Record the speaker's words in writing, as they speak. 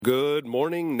Good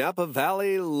morning, Napa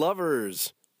Valley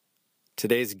lovers.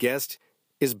 Today's guest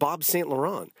is Bob St.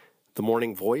 Laurent, the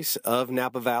morning voice of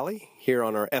Napa Valley here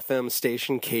on our FM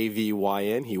station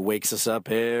KVYN. He wakes us up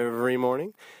every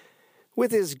morning with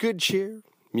his good cheer,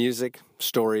 music,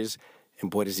 stories,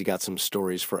 and boy, does he got some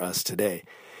stories for us today.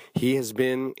 He has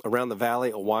been around the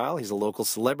valley a while. He's a local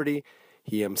celebrity.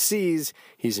 He MCs.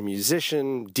 He's a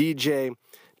musician, DJ,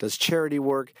 does charity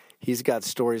work. He's got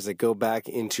stories that go back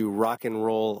into rock and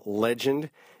roll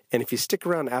legend. And if you stick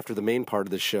around after the main part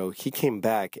of the show, he came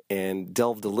back and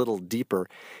delved a little deeper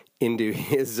into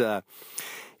his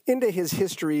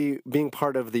history being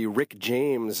part of the Rick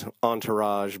James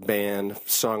Entourage band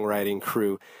songwriting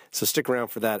crew. So stick around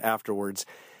for that afterwards.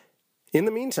 In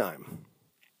the meantime,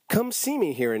 come see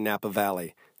me here in Napa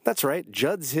Valley. That's right,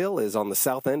 Judd's Hill is on the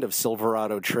south end of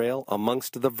Silverado Trail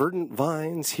amongst the verdant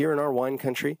vines here in our wine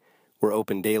country. We're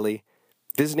open daily.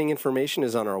 Visiting information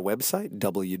is on our website,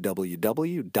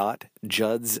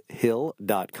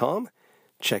 www.juddshill.com.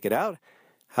 Check it out.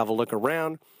 Have a look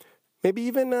around. Maybe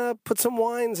even put some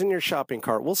wines in your shopping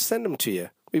cart. We'll send them to you.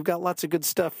 We've got lots of good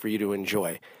stuff for you to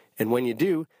enjoy. And when you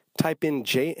do, type in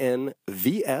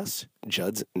JNVS,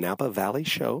 Judd's Napa Valley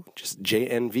Show, just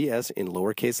JNVS in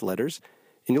lowercase letters,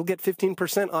 and you'll get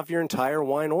 15% off your entire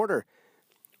wine order.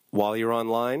 While you're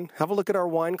online, have a look at our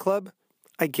wine club.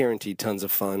 I guarantee tons of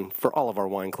fun for all of our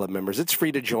wine club members. It's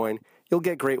free to join. You'll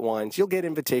get great wines. You'll get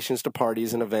invitations to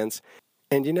parties and events.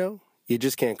 And you know, you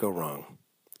just can't go wrong.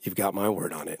 You've got my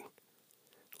word on it.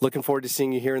 Looking forward to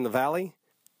seeing you here in the Valley.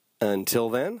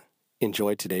 Until then,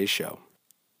 enjoy today's show.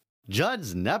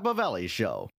 Judd's Napa Valley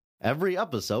Show. Every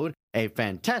episode, a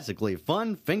fantastically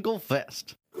fun Finkel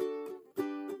Fest.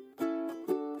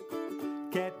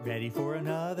 Get ready for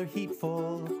another heap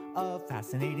full of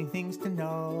fascinating things to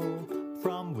know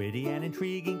from witty and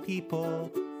intriguing people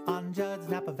on Judd's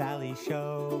Napa Valley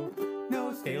Show.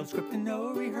 No stale script and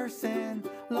no rehearsing,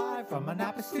 live from a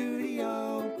Napa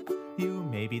studio. You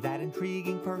may be that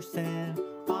intriguing person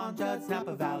on Judd's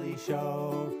Napa Valley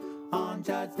Show. On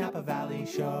Judd's Napa Valley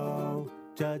Show.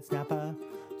 Judd's Napa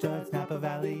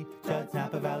Valley, Judd's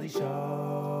Napa Valley Show.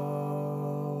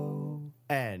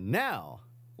 And now,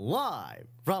 live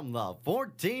from the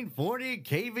 1440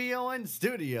 KVON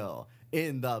studio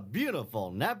in the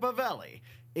beautiful Napa Valley,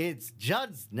 it's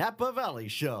Judd's Napa Valley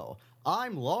Show.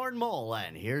 I'm Lauren Mole,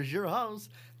 and here's your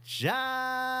host,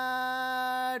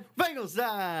 Judd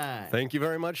Finkelstein. Thank you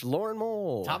very much, Lauren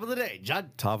Mole. Top of the day,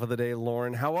 Judd. Top of the day,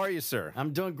 Lauren. How are you, sir?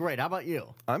 I'm doing great. How about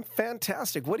you? I'm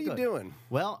fantastic. What are you doing?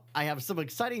 Well, I have some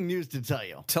exciting news to tell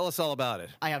you. Tell us all about it.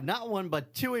 I have not one,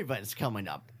 but two events coming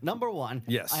up. Number one,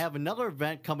 yes, I have another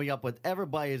event coming up with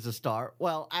Everybody is a Star.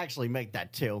 Well, actually, make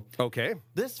that two. Okay.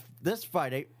 This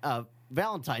Friday,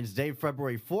 Valentine's Day,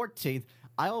 February 14th,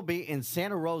 I will be in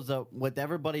Santa Rosa with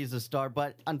Everybody is a Star,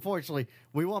 but unfortunately,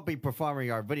 we won't be performing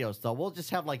our videos, though. We'll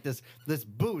just have like this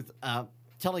booth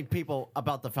telling people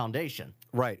about the foundation.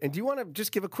 Right. And do you want to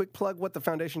just give a quick plug what the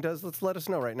foundation does? Let's let us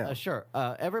know right now. Sure.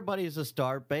 Everybody is a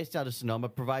Star, based out of Sonoma,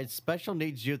 provides special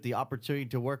needs youth the opportunity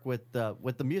to work with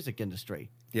the music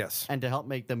industry. Yes. And to help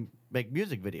make them make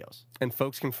music videos. And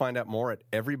folks can find out more at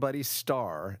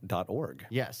everybodystar.org.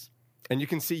 Yes. And you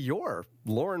can see your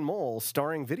Lauren Mole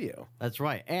starring video. That's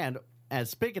right. And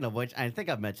speaking of which, I think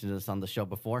I've mentioned this on the show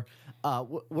before,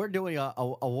 we're doing a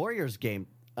Warriors game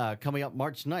coming up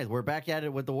March 9th. We're back at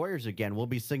it with the Warriors again. We'll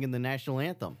be singing the national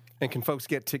anthem. And can folks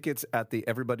get tickets at the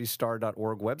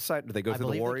everybodystar.org website? Do they go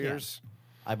through the Warriors?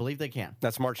 I believe they can.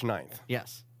 That's March 9th.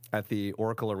 Yes. At the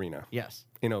Oracle Arena. Yes.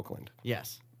 In Oakland.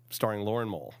 Yes. Starring Lauren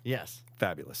Mole. Yes.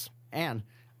 Fabulous. And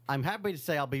I'm happy to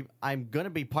say I'm going to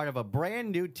be part of a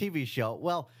brand new TV show.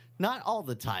 Well, not all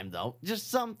the time though,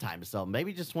 just sometimes though,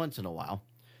 maybe just once in a while.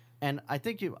 And I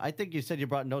think you said you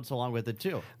brought notes along with it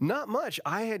too. Not much.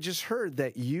 I had just heard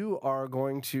that you are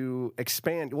going to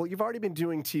expand. Well, you've already been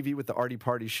doing TV with the Artie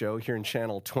Party Show here in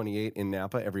Channel 28 in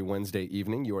Napa every Wednesday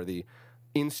evening. You are the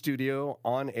in-studio,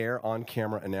 on-air,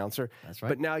 on-camera announcer. That's right.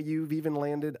 But now you've even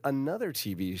landed another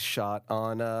TV shot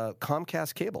on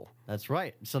Comcast Cable. That's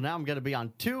right. So now I'm going to be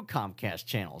on 2 Comcast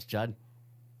channels, Judd.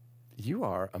 You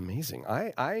are amazing.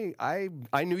 I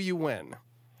knew you when.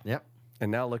 Yep.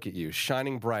 And now look at you,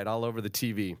 shining bright all over the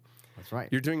TV. That's right.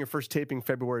 You're doing your first taping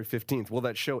February 15th. Will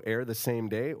that show air the same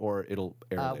day, or it'll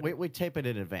air later? We tape it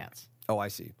in advance. Oh, I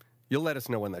see. You'll let us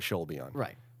know when that show will be on.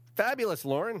 Right. Fabulous,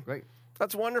 Lauren. Great.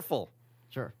 That's wonderful.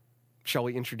 Sure. Shall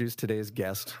we introduce today's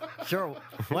guest? Sure.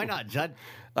 Why not, Judd?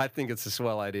 I think it's a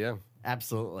swell idea.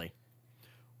 Absolutely.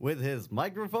 With his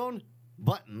microphone,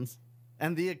 buttons,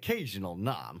 and the occasional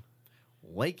knob,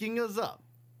 waking us up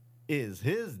is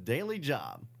his daily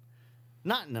job.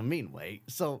 Not in a mean way,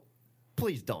 so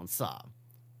please don't sob.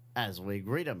 As we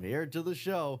greet him here to the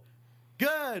show,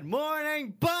 good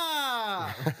morning, Bob!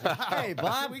 Hey,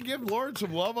 Bob. Can we give Lauren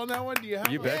some love on that one? Do you have,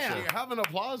 You betcha. Do you have an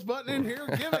applause button in here?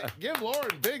 Give it. Give Lauren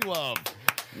big love.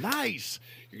 Nice.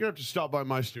 You're going to have to stop by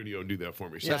my studio and do that for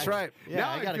me. Yeah, That's right. Yeah,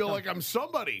 now I I gotta feel come- like I'm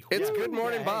somebody. It's Good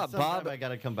Morning, Hey, Bob. sometime Bob, I got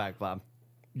to come back, Bob.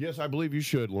 Yes, I believe you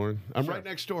should, Lauren. I'm right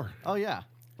next door. Oh, yeah.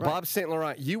 Right. Bob St.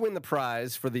 Laurent, you win the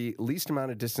prize for the least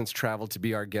amount of distance traveled to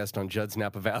be our guest on Judd's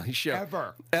Napa Valley show.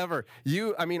 Ever.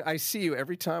 I see you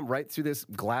every time right through this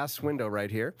glass window right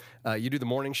here. You do the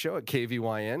morning show at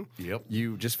KVYN. Yep.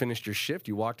 You just finished your shift.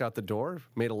 You walked out the door,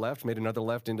 made a left, made another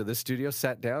left into this studio,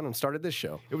 sat down, and started this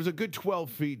show. It was a good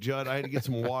 12 feet, Judd. I had to get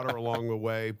some water along the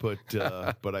way, but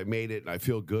I made it, and I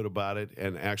feel good about it.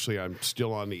 And actually, I'm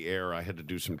still on the air. I had to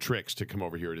do some tricks to come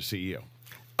over here to see you.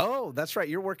 Oh, that's right.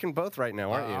 You're working both right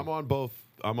now, aren't you? I'm on both.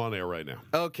 I'm on air right now.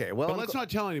 Okay, well, But let's not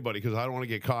tell anybody because I don't want to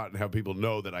get caught and have people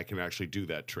know that I can actually do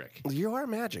that trick. You are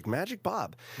Magic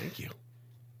Bob. Thank you.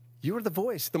 You are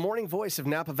the morning voice of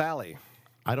Napa Valley.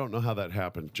 I don't know how that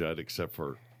happened, Judd, except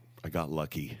for I got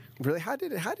lucky. Really? How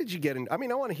did you get in? I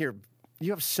mean, I want to hear. You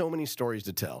have so many stories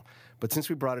to tell, but since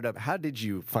we brought it up, how did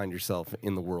you find yourself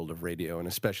in the world of radio, and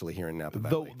especially here in Napa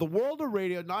Valley? The world of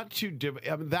radio, not too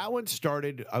different. I mean, that one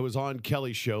started, I was on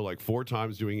Kelly's show like 4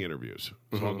 times doing interviews.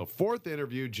 So on the 4th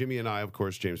interview, Jimmy and I, of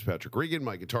course, James Patrick Regan,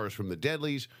 my guitarist from the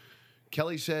Deadlies,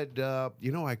 Kelly said,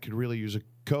 I could really use a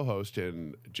co-host.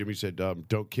 And Jimmy said,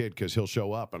 don't kid, because he'll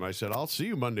show up. And I said, I'll see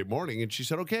you Monday morning. And she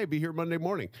said, okay, be here Monday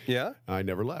morning. Yeah? I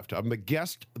never left. I'm the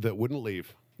guest that wouldn't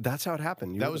leave. That's how it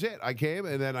happened. That was it. I came,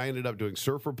 and then I ended up doing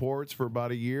Surf Reports for about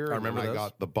a year. I remember and then those. I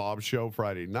got the Bob Show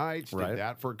Friday nights. Right. Did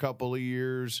that for a couple of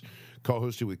years.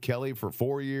 Co-hosted with Kelly for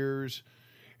 4 years.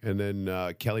 And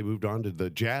then Kelly moved on to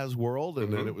the jazz world,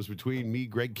 and then it was between me,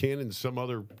 Greg Kinn, and some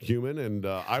other human, and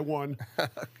I won.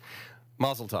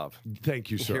 Mazel tov. Thank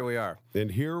you, sir. Here we are.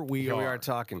 And here we are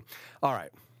talking. All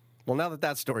right. Well, now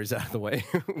that story's out of the way,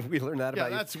 we learned that Yeah,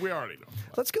 about you. we already know.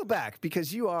 Let's go back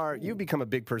because you've become a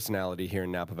big personality here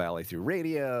in Napa Valley through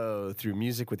radio, through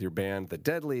music with your band, the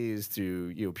Deadlies.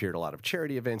 You appear at a lot of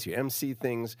charity events. You MC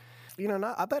things.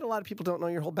 I bet a lot of people don't know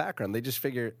your whole background. They just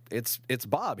figure it's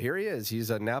Bob. Here he is.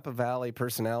 He's a Napa Valley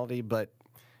personality, but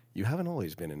you haven't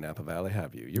always been in Napa Valley,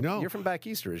 have you? No. You're from back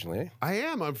east originally, eh? I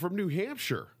am. I'm from New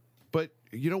Hampshire. But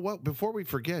you know what? Before we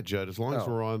forget, Judd, as long as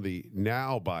we're on the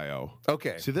now bio.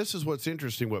 Okay. See, this is what's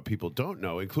interesting, what people don't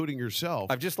know, including yourself.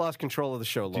 I've just lost control of the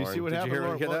show, Lauren. Do you see what Did happened? you hear,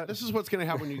 Lauren? hear Well, that? This is what's going to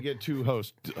happen when you get two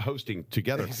hosting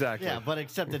together. Exactly. Yeah, but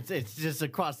except it's just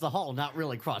across the hall, not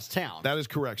really across town. That is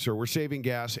correct, sir. We're saving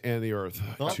gas and the earth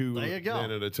Oh, two there you go.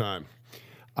 men at a time.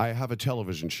 I have a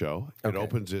television show. It Okay.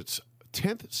 opens its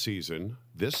 10th season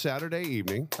this Saturday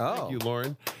evening. Oh. Thank you,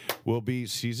 Lauren. Will be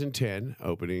season 10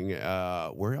 opening.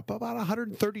 We're up about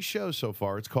 130 shows so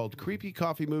far. It's called Creepy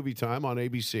Coffee Movie Time on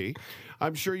ABC.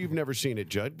 I'm sure you've never seen it,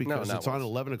 Judd, because not it's on once.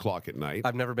 11 o'clock at night.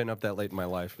 I've never been up that late in my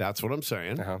life. That's what I'm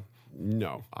saying. Uh-huh.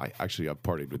 No, I've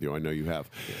partied with you. I know you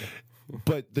have.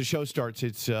 But the show starts.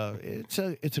 It's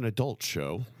an adult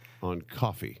show on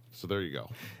coffee. So there you go.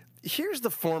 Here's the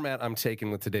format I'm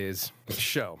taking with today's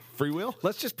show. Freewheel?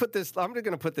 Let's just put this. I'm going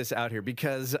to put this out here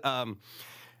because, I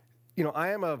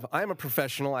am a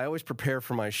professional. I always prepare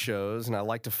for my shows, and I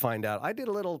like to find out. I did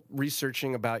a little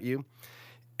researching about you,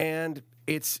 and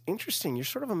it's interesting. You're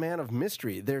sort of a man of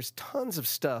mystery. There's tons of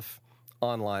stuff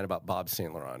online about Bob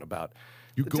St. Laurent, about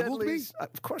You the Googled me? Deadlies.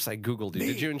 Of course, I Googled you.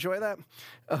 Did you enjoy that?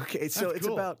 Okay, so That's it's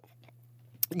cool. about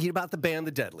the band,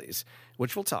 the Deadlies,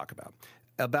 which we'll talk about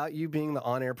you being the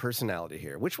on-air personality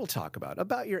here, which we'll talk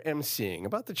about your emceeing,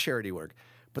 about the charity work.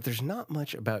 But there's not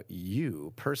much about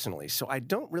you personally, so I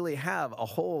don't really have a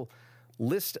whole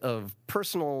list of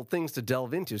personal things to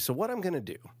delve into. So what I'm going to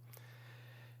do,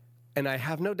 and I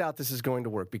have no doubt this is going to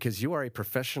work because you are a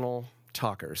professional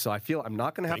talker, so I feel I'm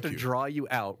not going to have Thank to you. draw you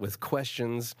out with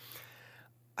questions.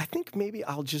 I think maybe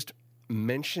I'll just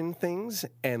mention things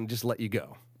and just let you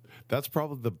go. That's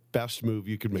probably the best move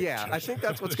you could make. Yeah, I think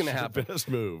that's what's going to happen. Best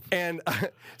move. And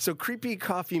so Creepy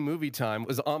Coffee Movie Time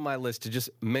was on my list to just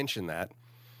mention that.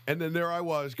 And then there I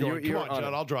was going, You're come on, on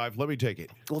Judd, it. I'll drive. Let me take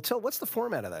it. Well, what's the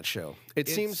format of that show? It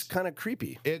seems kind of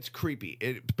creepy. It's creepy.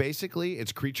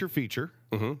 It's Creature Feature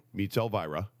meets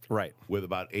Elvira. Right. With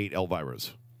about 8 Elviras.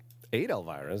 8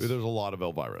 Elviras. There's a lot of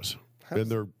Elviras.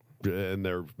 And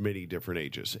they're many different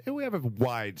ages. And we have a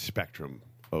wide spectrum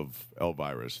of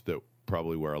Elviras that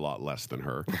probably wear a lot less than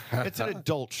her. It's an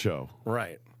adult show.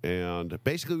 Right. And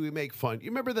basically, we make fun. You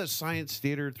remember the Science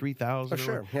Theater 3000? Oh,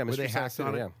 sure. Yeah, where Mr. they Science hacked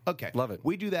on Theater, it? yeah. Okay. Love it.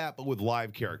 We do that, but with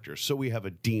live characters. So we have a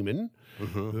demon,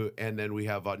 and then we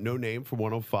have No Name from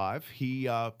 105. He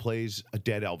plays a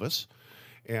dead Elvis.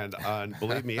 And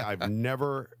believe me, I've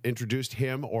never introduced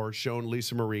him or shown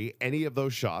Lisa Marie any of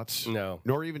those shots. No.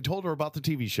 Nor even told her about the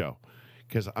TV show,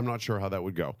 because I'm not sure how that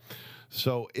would go.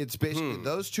 So it's basically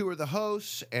those two are the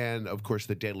hosts, and of course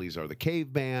the Deadlies are the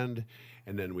cave band.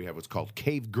 And then we have what's called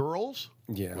Cave Girls,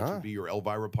 Yeah. which would be your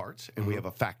Elvira parts. And we have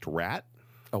a Fact Rat.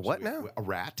 A what now? A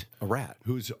rat. A rat.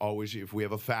 Who's always, if we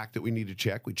have a fact that we need to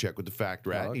check, we check with the fact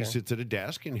rat. Oh, He okay. sits at a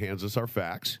desk and hands us our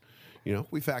facts. You know,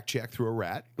 we fact check through a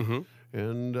rat.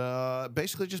 And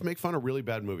basically just make fun of really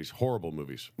bad movies, horrible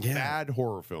movies, Yeah. bad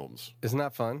horror films. Isn't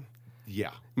that fun?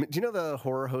 Yeah. Do you know the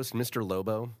horror host, Mr.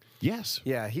 Lobo? Yes.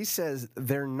 Yeah, he says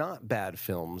they're not bad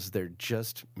films. They're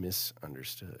just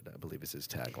misunderstood, I believe is his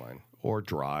tagline. Or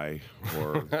dry,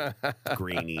 or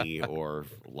grainy, or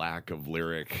lack of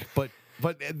lyric. But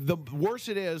the worse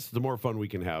it is, the more fun we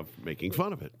can have making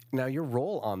fun of it. Now, your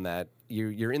role on that,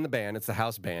 you're in the band. It's the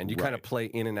house band. You kind of Right. play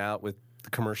in and out with the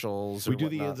commercials. We or do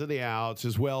the whatnot. ins and the outs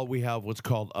as well. We have what's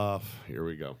called, here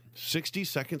we go, 60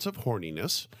 seconds of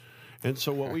horniness. And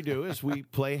so what we do is we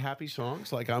play happy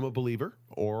songs like I'm a Believer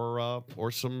or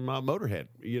some Motorhead.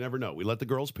 You never know. We let the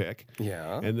girls pick.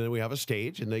 Yeah. And then we have a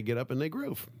stage and they get up and they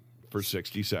groove for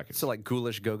 60 seconds. So like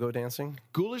ghoulish go-go dancing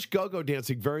Ghoulish go-go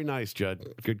dancing. Very nice,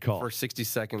 Judd. Good call. for 60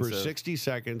 seconds. For of, 60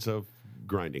 seconds of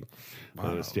grinding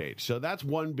on a stage. So that's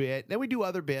one bit. Then we do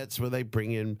other bits where they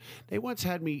bring in, they once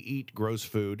had me eat gross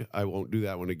food. I won't do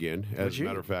that one again. As a you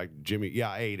matter of fact, Jimmy, yeah,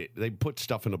 I ate it. They put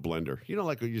stuff in a blender. You know,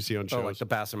 like what you see on shows. Oh, like the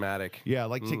Bassomatic. Yeah,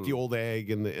 like take the old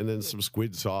egg and then some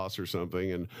squid sauce or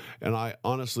something, and I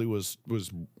honestly was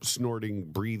snorting,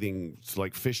 breathing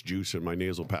like fish juice in my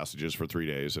nasal passages for 3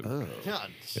 days, and God,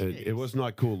 it was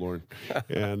not cool, Lauren.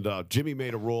 And Jimmy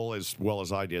made a rule as well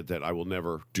as I did that I will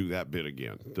never do that bit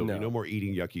again. There'll be No. no more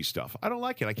eating yucky stuff. I don't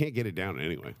like it. I can't get it down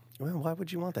anyway. Well, why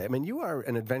would you want that? I mean, you are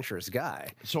an adventurous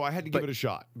guy, So I had to give it a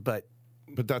shot, but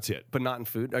that's it. not in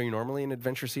food. Are you normally an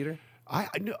adventurous eater? I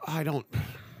don't.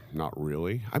 Not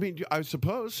really. I mean, I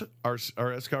suppose our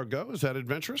escargot, is that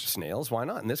adventurous? Snails? Why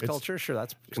not? In this culture, sure,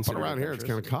 that's But considered around here, it's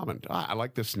kind adventurous. of common. I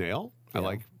like the snail. I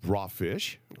like raw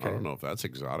fish. I don't know if that's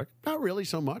exotic. Not really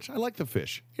so much. I like the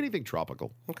fish. Anything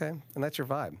tropical. Okay, and that's your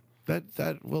vibe.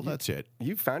 That's it.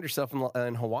 You found yourself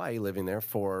in Hawaii, living there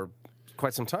for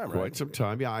quite some time, right? Quite some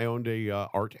time. Yeah, I owned a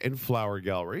art and flower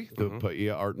gallery, the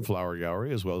Paia Art and Flower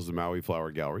Gallery, as well as the Maui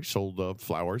Flower Gallery. Sold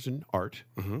flowers and art.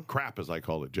 Crap, as I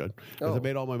call it, Judd. 'Cause I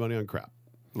made all my money on crap.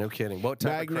 No kidding. What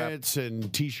type of crap? Magnets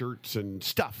and T-shirts and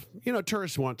stuff. You know,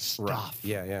 tourists want stuff.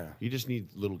 Yeah, yeah. You just need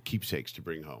little keepsakes to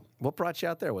bring home. What brought you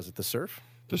out there? Was it the surf?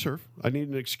 To surf. I needed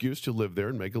an excuse to live there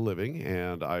and make a living,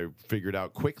 and I figured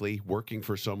out quickly working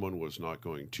for someone was not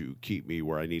going to keep me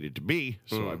where I needed to be,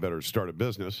 so I better start a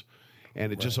business.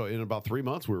 And it just so in about 3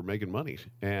 months we were making money,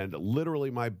 and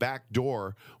literally my back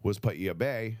door was Paia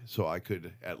Bay, so I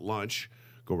could at lunch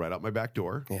go right out my back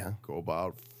door, Yeah. go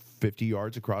about 50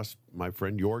 yards across my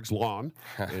friend Jorg's lawn,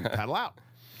 and paddle out.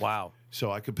 Wow.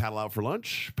 So I could paddle out for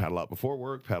lunch, paddle out before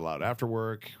work, paddle out after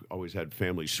work. Always had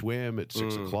family swim at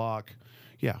 6 o'clock.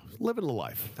 Yeah, living the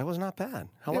life. That was not bad.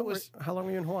 How It long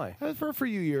were you in Hawaii? For a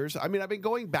few years. I mean, I've been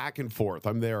going back and forth.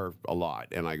 I'm there a lot,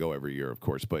 and I go every year, of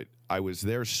course. But I was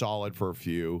there solid for a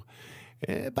few,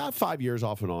 about 5 years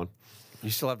off and on. You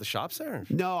still have the shops there?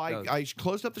 No, I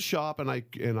closed up the shop, and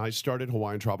I started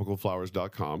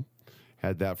HawaiianTropicalFlowers.com.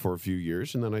 Had that for a few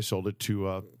years, and then I sold it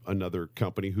to another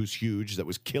company who's huge that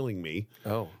was killing me.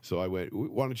 Oh. So I went,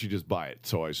 why don't you just buy it?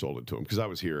 So I sold it to them because I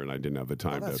was here and I didn't have the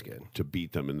time that's good. to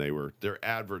beat them, and their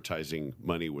advertising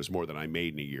money was more than I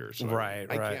made in a year. So Right,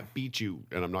 I right. can't beat you,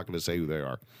 and I'm not going to say who they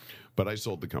are, but I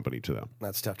sold the company to them.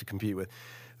 That's tough to compete with.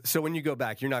 So when you go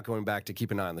back, you're not going back to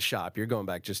keep an eye on the shop. You're going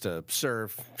back just to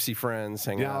surf, see friends,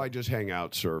 hang Now out. I just hang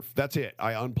out, surf. That's it.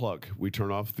 I unplug. We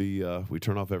turn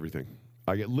off everything.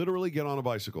 I literally get on a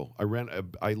bicycle. I rent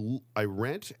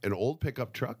an old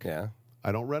pickup truck. Yeah.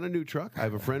 I don't rent a new truck. I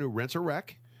have a friend who rents a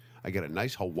wreck. I get a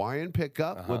nice Hawaiian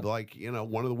pickup with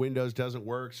one of the windows doesn't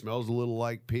work, smells a little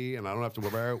like pee, and I don't have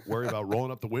to worry about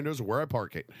rolling up the windows or where I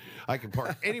park it. I can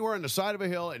park anywhere on the side of a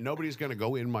hill, and nobody's going to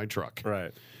go in my truck.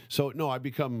 Right. So no, I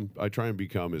try and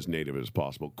become as native as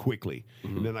possible quickly,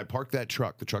 and then I park that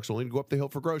truck. The truck's only to go up the hill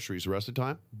for groceries. The rest of the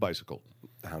time, bicycle.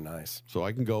 How nice. So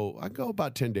I go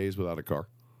about 10 days without a car.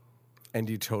 And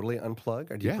do you totally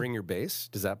unplug? Or do you Yeah. bring your bass?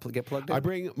 Does that get plugged in? I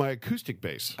bring my acoustic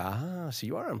bass. Ah, so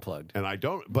you are unplugged. And I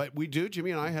don't, but we do.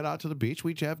 Jimmy and I head out to the beach.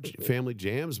 We have family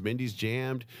jams. Mindy's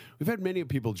jammed. We've had many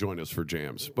people join us for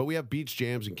jams, but we have beach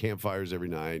jams and campfires every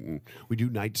night, and we do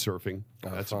night surfing.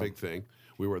 That's fun. a big thing.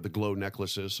 We wear the glow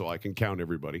necklaces so I can count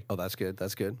everybody. Oh, that's good.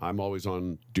 That's good. I'm always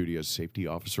on duty as safety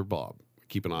officer Bob. We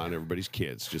keep an eye on everybody's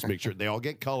kids. Just make sure they all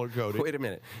get color coded. Wait a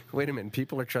minute.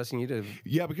 People are trusting you to.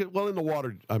 Yeah, because in the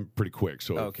water I'm pretty quick.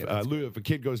 So Okay, if a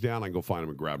kid goes down, I can go find him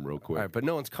and grab him real quick. All right, but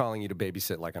no one's calling you to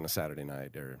babysit like on a Saturday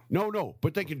night or. No,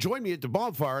 but they can join me at the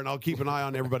bonfire, and I'll keep an eye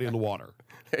on everybody in the water.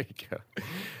 There you go.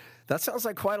 That sounds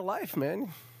like quite a life,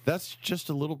 man. That's just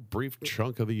a little brief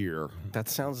chunk of the year. That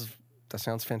sounds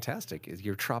fantastic. It's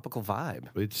your tropical vibe.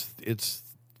 It's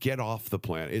get off the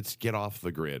planet. It's get off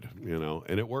the grid,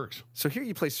 and it works. So here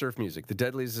you play surf music. The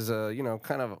Deadlies is a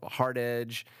kind of a hard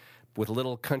edge with a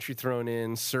little country thrown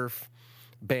in, surf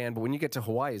band. But when you get to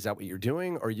Hawaii, is that what you're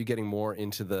doing, or are you getting more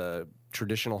into the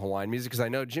traditional Hawaiian music? Because I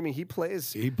know Jimmy, he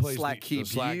plays slack key the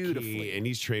slack beautifully, key, and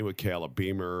he's trained with Caleb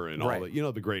Beamer and all Right.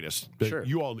 that. The greatest. Sure.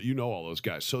 You know all those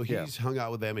guys. So he's Yeah. hung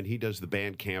out with them, and he does the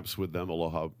band camps with them,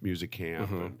 Aloha Music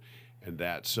Camp, and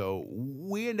that. So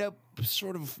we end up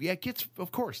sort of it gets,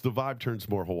 of course, the vibe turns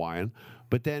more Hawaiian,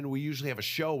 but then we usually have a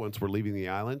show once we're leaving the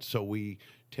island, so we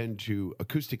tend to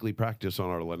acoustically practice on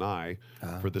our lanai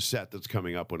for the set that's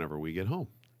coming up whenever we get home.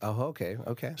 Oh, okay.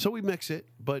 So we mix it,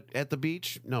 but at the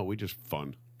beach, no, we just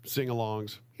fun.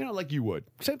 Sing-alongs, like you would.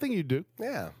 Same thing you do.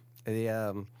 Yeah.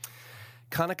 The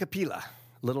Kanakapila,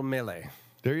 Little Mele.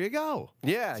 There you go.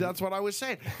 Yeah. So that's what I was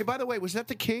saying. Hey, by the way, was that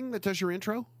the king that does your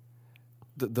intro?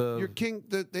 Your king,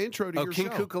 the intro to your King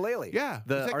show. Kukulele. Yeah. Is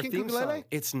that Our King theme Kukulele? song.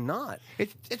 It's not.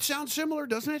 It sounds similar,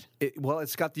 doesn't it? Well,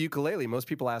 it's got the ukulele. Most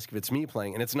people ask if it's me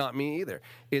playing, and it's not me either.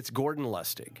 It's Gordon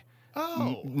Lustig.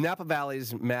 Oh. Napa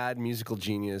Valley's mad musical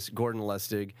genius, Gordon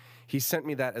Lustig. He sent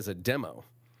me that as a demo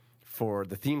for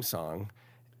the theme song,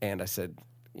 and I said,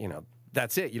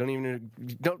 that's it. You don't even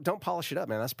don't polish it up,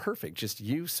 man. That's perfect. Just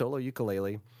you solo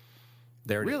ukulele.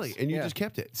 There it is. Really? And you Yeah. just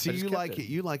kept it. See, I just you kept like it.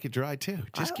 You like it dry too.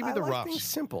 Just give me the I like roughs. things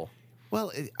simple.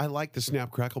 Well, I like the snap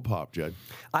crackle pop, Judd.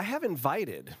 I have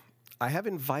invited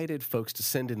folks to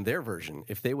send in their version.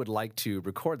 If they would like to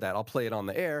record that, I'll play it on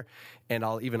the air, and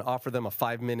I'll even offer them a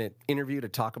 5-minute interview to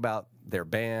talk about their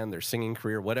band, their singing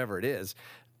career, whatever it is,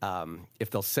 if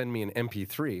they'll send me an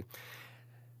MP3.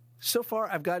 So far,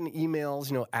 I've gotten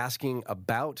emails, asking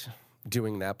about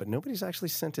doing that, but nobody's actually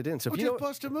sent it in. So if you just know,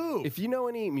 bust a move. if you know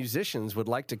any musicians would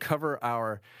like to cover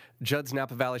our Judd's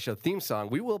Napa Valley Show theme song,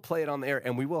 we will play it on the air,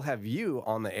 and we will have you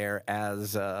on the air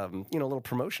as a little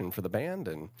promotion for the band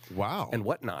and Wow. and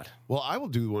whatnot. Well, I will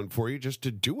do one for you just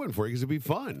to do one for you because it'd be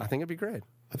fun. I think it'd be great.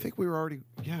 I think we were already,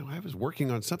 I was working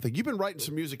on something. You've been writing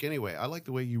some music anyway. I like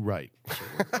the way you write. So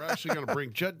we're actually going to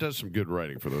bring, Judd does some good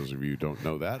writing for those of you who don't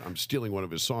know that. I'm stealing one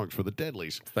of his songs for the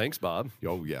Deadlies. Thanks, Bob.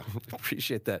 Oh, yeah.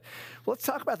 Appreciate that. Well, let's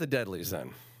talk about the Deadlies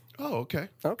then. Oh, okay.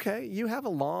 Okay, you have a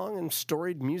long and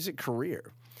storied music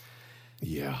career.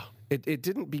 Yeah. It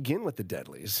didn't begin with the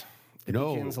Deadlies. It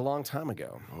No. begins a long time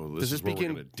ago. Oh, this Does is where we're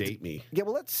going to date me. Yeah,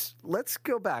 well, let's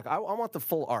go back. I want the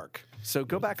full arc. So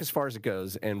go back as far as it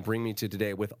goes and bring me to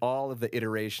today with all of the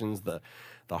iterations, the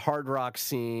hard rock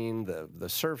scene, the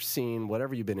surf scene,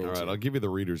 whatever you've been into. All right, I'll give you the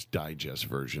Reader's Digest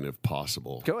version if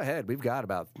possible. Go ahead. We've got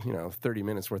about 30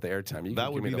 minutes worth of airtime. You That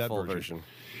can would give me be the that full version.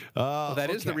 version. That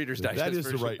is the Reader's Digest That is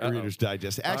version. the right Uh-oh. Reader's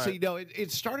Digest. Actually, no,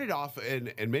 it started off,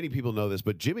 and many people know this,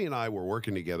 but Jimmy and I were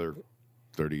working together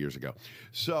 30 years ago.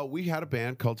 So we had a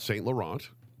band called St. Laurent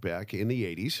back in the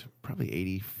 80s, probably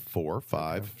 84,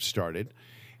 5 started.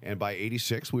 And by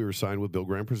 86, we were signed with Bill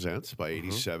Graham Presents. By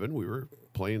 87, we were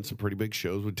playing some pretty big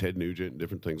shows with Ted Nugent and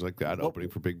different things like that, opening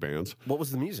for big bands. What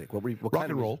was the music? What Rock kind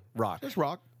and of roll. music? Rock. Just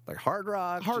rock. Like hard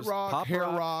rock? Hard just rock, pop hair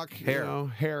rock, hair.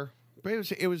 hair. But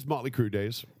it was Motley Crue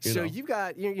days. So you've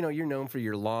got, you're known for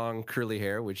your long curly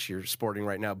hair, which you're sporting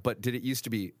right now. But did it used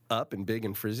to be up and big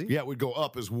and frizzy? Yeah, it would go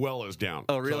up as well as down.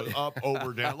 Oh, really? So up,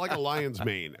 over, down, like a lion's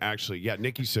mane, actually. Yeah,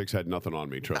 Nikki Sixx had nothing on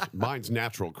me, trust me. Mine's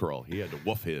natural curl. He had to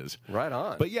woof his. Right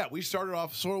on. But yeah, we started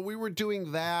off, so we were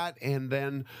doing that, and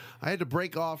then I had to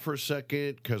break off for a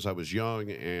second because I was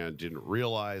young and didn't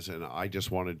realize, and I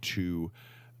just wanted to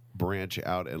branch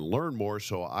out and learn more,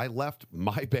 so I left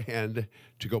my band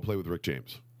to go play with Rick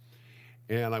James.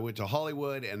 And I went to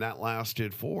Hollywood, and that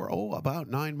lasted for, about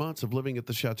 9 months of living at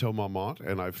the Chateau Marmont,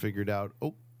 and I figured out,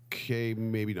 okay,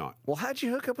 maybe not. Well, how'd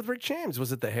you hook up with Rick James?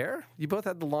 Was it the hair? You both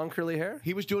had the long curly hair?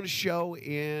 He was doing a show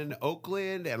in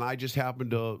Oakland, and I just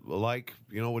happened to like,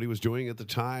 what he was doing at the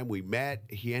time. We met.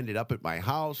 He ended up at my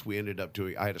house. We ended up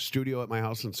I had a studio at my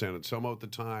house in San Anselmo at the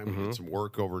time. We did some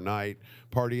work overnight,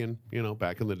 partying,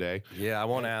 back in the day. Yeah, I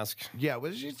won't ask. Yeah, it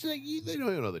was just like, they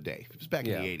don't know the day. It was back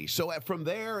in the 80s. So from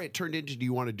there, it turned into, do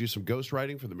you want to do some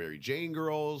ghostwriting for the Mary Jane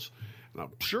Girls? And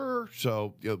I'm sure.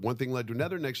 So one thing led to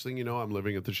another. Next thing you know, I'm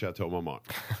living at the Chateau Marmont,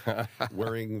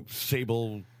 wearing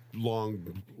sable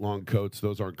long coats.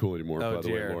 Those aren't cool anymore, Oh, by the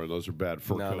dear. way, Lauren. Those are bad.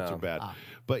 Fur No, coats no. are bad.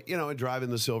 But, and driving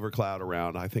the Silver Cloud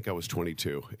around, I think I was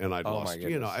 22, and I'd Oh, my lost,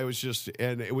 goodness. I was just,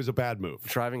 and it was a bad move.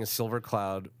 Driving a Silver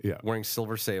Cloud, Yeah. wearing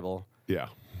Silver Sable. Yeah.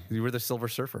 You were the Silver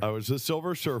Surfer. I was a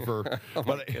Silver Surfer,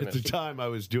 but at the time I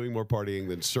was doing more partying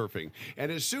than surfing.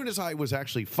 And as soon as I was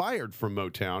actually fired from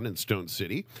Motown in Stone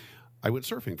City, I went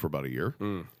surfing for about a year,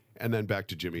 and then back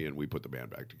to Jimmy, and we put the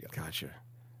band back together. Gotcha.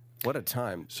 What a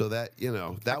time. So that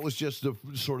that was just the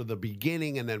sort of the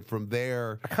beginning, and then from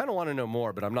there. I kind of want to know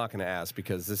more, but I'm not going to ask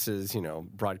because this is,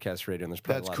 broadcast radio, and there's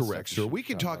probably That's a lot correct, of sir. stuff We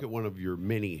can talk at one of your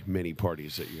many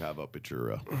parties that you have up at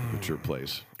your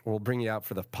place. We'll bring you out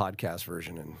for the podcast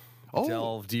version and Oh,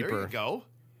 delve deeper. There you go.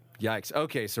 Yikes.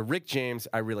 Okay, so Rick James,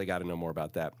 I really got to know more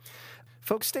about that.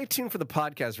 Folks, stay tuned for the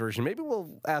podcast version. Maybe we'll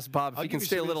ask Bob if I'll he give can you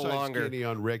stay a some little inside longer. skinny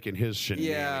on Rick and his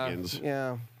shenanigans.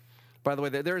 Yeah. By the way,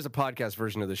 there is a podcast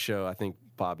version of the show. I think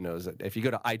Bob knows that. If you go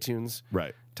to iTunes,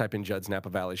 Right. type in Judd's Napa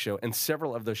Valley Show, and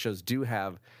several of those shows do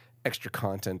have extra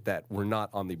content that were not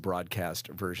on the broadcast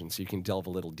version, so you can delve a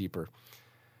little deeper.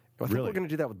 I think Really? we're going to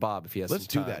do that with Bob if he has Let's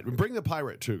some do time. that. Bring the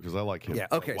pirate too, because I like him. Yeah.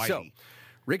 Okay. So, Whitey.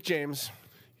 Rick James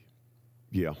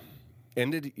Yeah.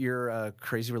 ended your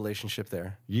crazy relationship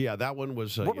there. Yeah, that one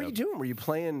was. What were you doing? Were you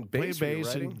playing bass? Playing Were you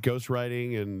bass writing? and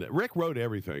ghostwriting, and Rick wrote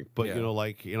everything. But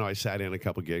Yeah. I sat in a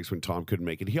couple gigs when Tom couldn't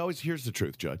make it. Here's the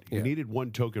truth, Judd. He Yeah. needed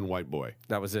one token white boy,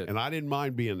 That was it. and I didn't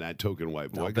mind being that token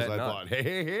white boy I'll because bet I not. thought,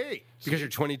 hey, Because you're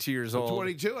 22 years I'm old.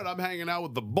 22 and I'm hanging out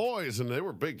with the boys, and they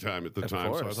were big time at the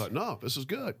time. So I course. thought, no, this is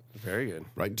good. Very good.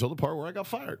 Right until the part where I got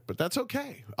fired, but that's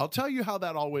okay. I'll tell you how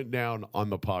that all went down on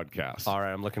the podcast. All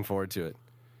right, I'm looking forward to it.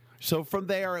 So from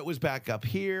there, it was back up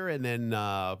here, and then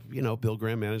Bill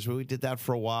Graham management. We did that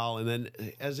for a while, and then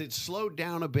as it slowed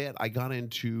down a bit, I got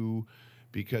into,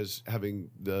 because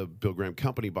having the Bill Graham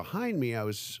company behind me,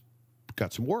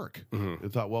 got some work,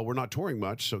 and thought, well, we're not touring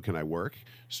much, so can I work?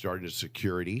 Started as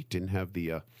security. Didn't have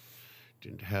the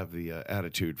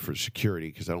attitude for security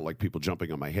because I don't like people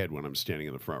jumping on my head when I'm standing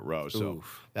in the front row. So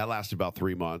that lasted about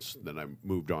 3 months. Then I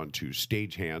moved on to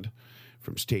stagehand.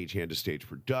 From stagehand to stage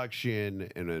production,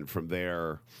 and then from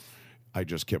there, I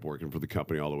just kept working for the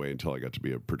company all the way until I got to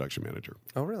be a production manager.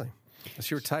 Oh, really?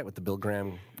 So you were tight with the Bill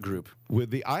Graham group.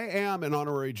 I am an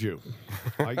honorary Jew.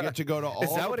 I get to go to all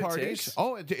that the what it parties. takes?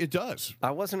 Oh, it does.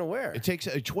 I wasn't aware. It takes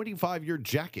a 25-year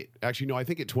jacket. Actually, no, I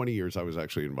think at 20 years I was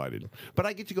actually invited. But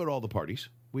I get to go to all the parties.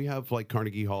 We have like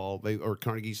Carnegie Hall, or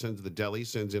Carnegie sends the deli,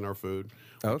 sends in our food.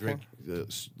 We Okay. drink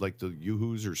like the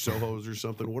Yoo-Hoos or Sohos or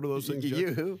something. What are those things? Judd?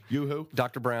 Yoo-Hoo. Yoo-Hoo.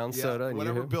 Dr. Brown's soda and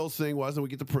whatever Yoo-Hoo. Bill's thing was, and we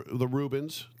get the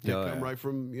Reubens. They Oh, come yeah. right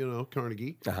from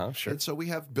Carnegie. Sure. And so we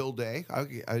have Bill Day. I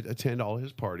attend all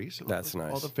his parties. That's all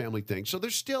nice. the family things. So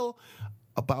there's still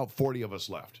about 40 of us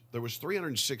left. There was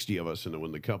 360 of us, and then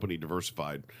when the company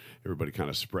diversified, everybody kind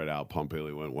of spread out.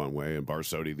 Pompili went one way, and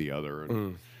Barsodi the other.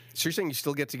 And, So you're saying you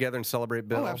still get together and celebrate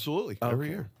Bill? Oh, absolutely, every Okay.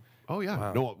 year. Oh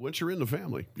yeah. No, once you're in the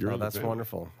family, you're Oh, in the that's family.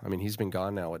 wonderful. I mean, he's been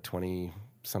gone now,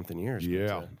 20-something years? but,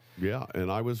 Yeah, yeah.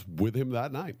 And I was with him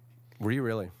that night. were you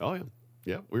really? Oh yeah,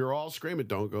 yeah. We were all screaming,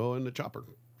 "Don't go in the chopper!"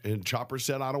 And Chopper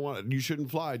said, "I don't want it. You shouldn't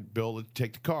fly." Bill,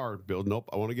 take the car. Bill, nope.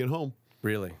 I want to get home.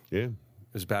 Really? Yeah.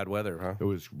 It was bad weather, huh? It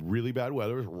was really bad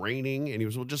weather. It was raining, and he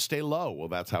was, well, just stay low. Well,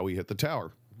 that's how we hit the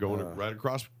tower, going right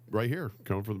across, right here,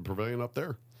 coming from the pavilion up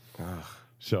there.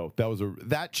 So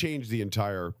that changed the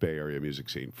entire Bay Area music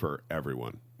scene for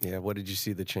everyone. Yeah, what did you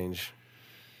see the change?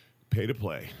 Pay to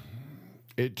play.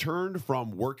 It turned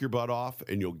from work your butt off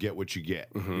and you'll get what you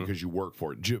get because you work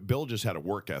for it. Bill just had a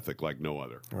work ethic like no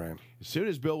other. Right. As soon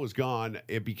as Bill was gone,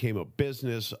 it became a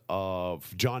business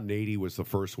of John Nady was the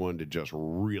first one to just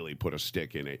really put a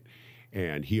stick in it.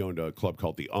 And he owned a club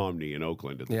called the Omni in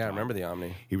Oakland at the Yeah, I time. remember the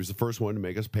Omni. He was the first one to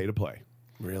make us pay to play.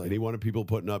 Really? And he wanted people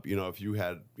putting up, if you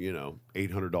had,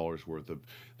 $800 worth of,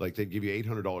 like they'd give you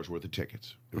 $800 worth of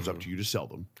tickets. It was up to you to sell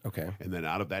them. Okay. And then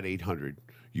out of that 800,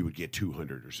 you would get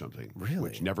 200 or something. Really?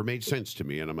 Which never made sense to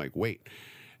me. And I'm like, wait,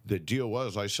 the deal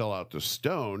was I sell out the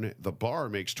Stone, the bar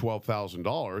makes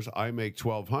 $12,000, I make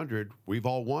 $1,200. We've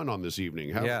all won on this evening,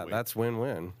 haven't Yeah, we? that's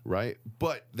win-win. Right?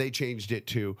 But they changed it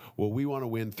to, well, we want to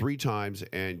win 3 times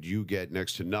and you get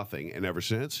next to nothing. And ever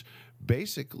since,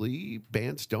 basically,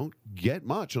 bands don't get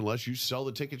much unless you sell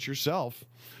the tickets yourself.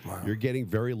 Wow. You're getting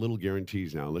very little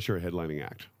guarantees now, unless you're a headlining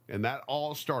act. And that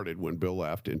all started when Bill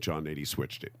left and John Nady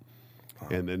switched it. Wow.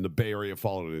 And then the Bay Area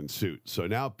followed in suit. So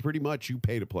now pretty much you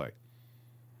pay to play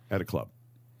at a club.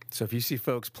 So if you see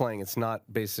folks playing, it's not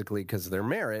basically because of their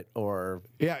merit or...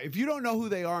 Yeah, if you don't know who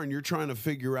they are and you're trying to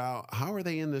figure out how are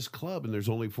they in this club and there's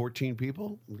only 14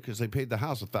 people, because they paid the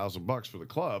house $1,000 for the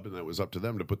club and that was up to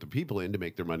them to put the people in to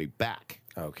make their money back.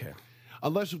 Okay.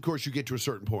 Unless, of course, you get to a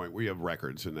certain point where you have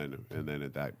records, and then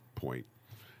at that point,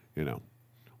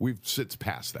 we've since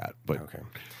passed that. But Okay.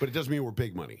 but it doesn't mean we're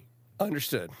big money.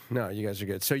 Understood. No, you guys are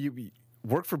good. So you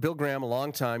worked for Bill Graham a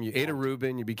long time. You ate a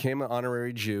Reuben. You became an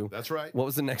honorary Jew. That's right. What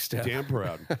was the next step? Damn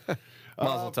proud.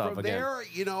 Mazel tov From again.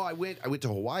 there, I went to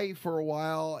Hawaii for a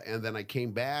while, and then I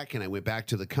came back, and I went back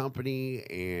to the company,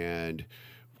 and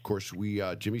of course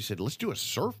Jimmy said, let's do a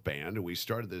surf band, and we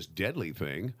started this Deadly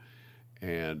thing,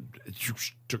 and it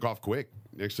took off quick.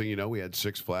 Next thing you know, we had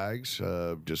Six Flags,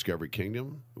 Discovery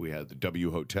Kingdom, we had the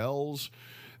W Hotels.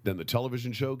 Then the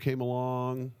television show came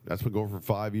along. That's been going for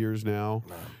 5 years now.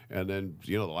 Wow. And then,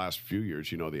 the last few years,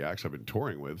 the acts I've been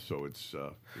touring with. So it's,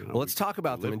 Well, let's talk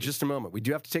about them in just a moment. We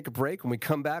do have to take a break. When we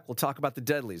come back, we'll talk about the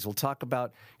Deadlies. We'll talk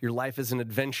about your life as an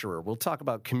adventurer. We'll talk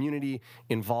about community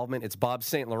involvement. It's Bob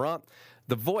St. Laurent,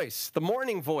 the voice, the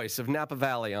morning voice of Napa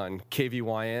Valley on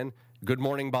KVYN. Good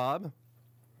morning, Bob.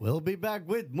 We'll be back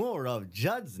with more of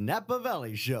Judd's Napa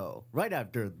Valley Show right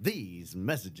after these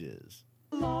messages.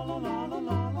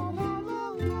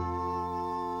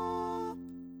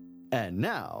 And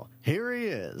now, here he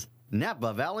is,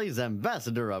 Napa Valley's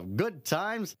ambassador of good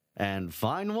times and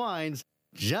fine wines,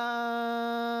 John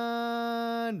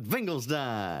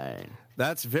Finkelstein.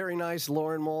 That's very nice,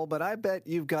 Lauren Mole, but I bet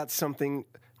you've got something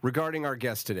regarding our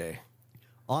guest today.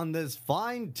 On this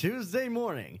fine Tuesday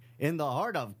morning, in the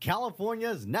heart of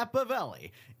California's Napa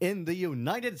Valley, in the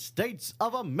United States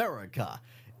of America,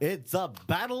 it's a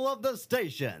battle of the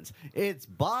stations. It's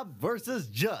Bob versus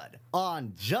Judd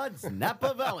on Judd's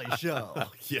Napa Valley Show.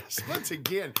 yes, once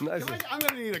again. Nice. I'm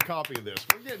going to need a copy of this.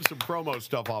 We're getting some promo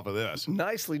stuff off of this.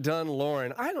 Nicely done,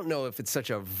 Lauren. I don't know if it's such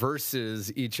a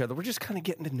versus each other. We're just kind of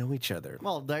getting to know each other.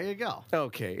 Well, there you go.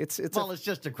 Okay, it's It's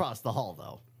just across the hall,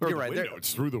 though. You're right. Window.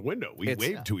 It's through the window. We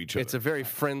wave to each other. It's a very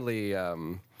friendly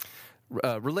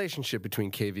relationship between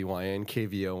KVYN,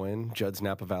 KVON, Judd's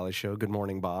Napa Valley Show. Good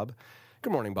morning, Bob.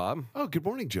 Good morning, Bob. Oh, good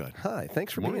morning, Judd. Hi,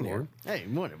 thanks for being here. Hey,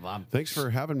 morning, Bob. Thanks for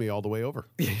having me all the way over.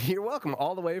 You're welcome.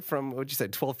 All the way from, what'd you say,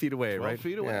 12 feet away, 12 right?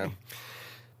 feet away. Yeah.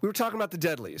 We were talking about the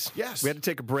Deadlies. Yes. We had to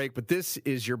take a break, but this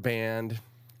is your band.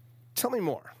 Tell me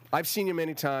more. I've seen you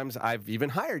many times. I've even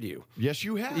hired you. Yes,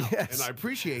 you have. Yes. And I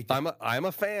appreciate that. I'm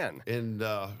a fan. And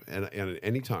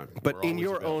any time. But We're in always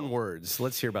your available. own words,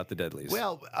 let's hear about the Deadlies.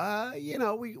 Well,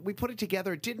 we put it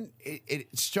together.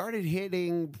 It started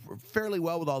hitting fairly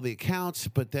well with all the accounts,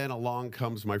 but then along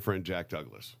comes my friend Jack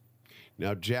Douglas.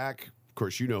 Now, Jack, of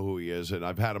course, you know who he is, and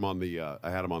I've had him on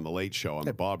the Late Show on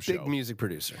the Bob Show. Big music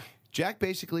producer. Jack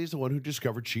basically is the one who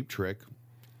discovered Cheap Trick,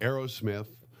 Aerosmith,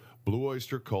 Blue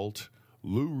Oyster Cult,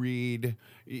 Lou Reed.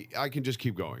 I can just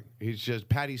keep going. He's just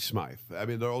Patti Smythe. I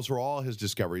mean, those were all his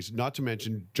discoveries, not to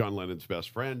mention John Lennon's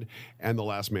best friend and the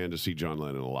last man to see John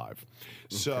Lennon alive.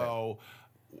 Okay. So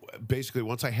basically,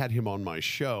 once I had him on my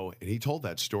show and he told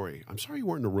that story, I'm sorry you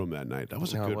weren't in the room that night. That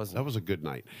was a good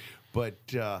night. But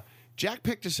Jack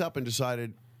picked us up and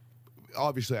decided,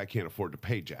 obviously I can't afford to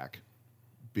pay Jack,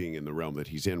 being in the realm that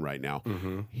he's in right now.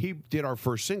 Mm-hmm. He did our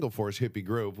first single for us, Hippie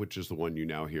Groove, which is the one you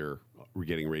now hear. We're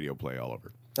getting radio play all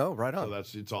over. Oh, right on.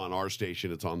 So it's on our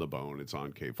station, it's on The Bone, it's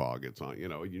on KFOG, it's on, you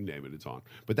name it, it's on.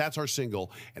 But that's our single,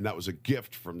 and that was a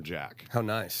gift from Jack. How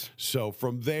nice. So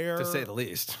from there... To say the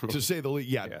least.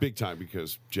 Yeah, big time,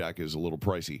 because Jack is a little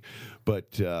pricey.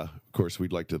 But, of course,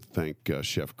 we'd like to thank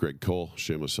Chef Greg Cole,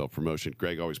 shameless self-promotion.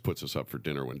 Greg always puts us up for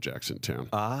dinner when Jack's in town.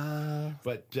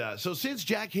 But, so since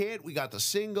Jack hit, we got the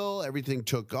single, everything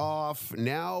took off.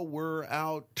 Now we're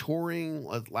out touring.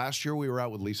 Last year we were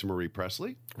out with Lisa Marie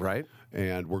Presley. Right.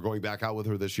 And we're going back out with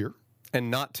her this year. And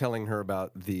not telling her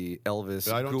about the Elvis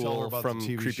I don't tell her ghoul about from the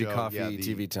TV Creepy show. Coffee the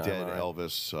TV time. Dead All right.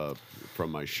 Elvis from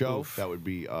my show. Oof. That would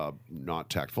be not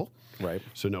tactful. Right.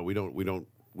 So no, we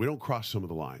don't cross some of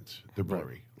the lines. They're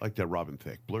blurry, like that Robin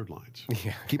Thicke, blurred lines.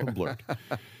 Yeah. Keep them blurred.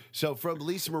 So from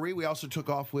Lisa Marie, we also took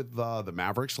off with the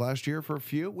Mavericks last year for a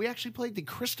few. We actually played the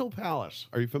Crystal Palace.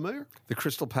 Are you familiar? The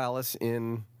Crystal Palace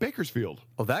in Bakersfield.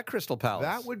 Oh, that Crystal Palace.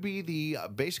 That would be the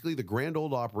basically the Grand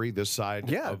Ole Opry this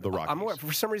side of the Rockies.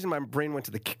 For some reason, my brain went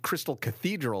to the Crystal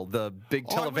Cathedral, the big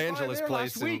I was by televangelist there place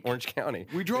last in week. Orange County.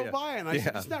 We drove by and I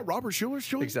said, Yeah. "Isn't that Robert Schuler's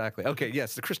joint?" Exactly. Okay.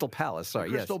 Yes, the Crystal Palace. Sorry.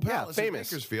 Crystal yes. Palace, Yeah, in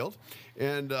famous. Bakersfield,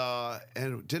 and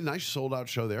did a nice sold out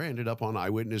show there. Ended up on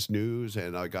Eyewitness News,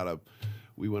 and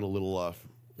we went a little.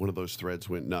 One of those threads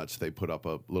went nuts. They put up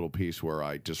a little piece where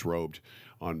I disrobed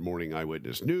on Morning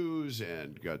Eyewitness News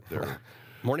and got their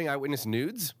Morning eyewitness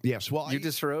nudes? Yes. Well, You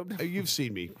disrobed? You've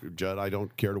seen me, Judd. I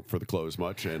don't care for the clothes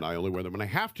much, and I only wear them when I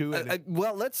have to. And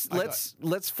Well, let's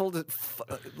fold it.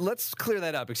 Let's clear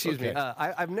that up. Excuse me. Okay.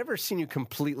 I've never seen you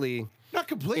completely not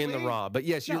completely in the raw, but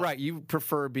yes, you're No. right. You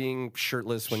prefer being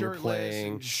shirtless when you're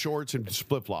playing. and shorts and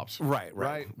flip flops. Right. You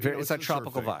know, It's a the surf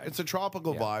tropical thing. vibe. It's a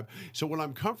tropical vibe. So when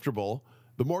I'm comfortable,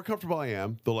 the more comfortable I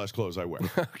am, the less clothes I wear.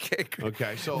 Okay. Great.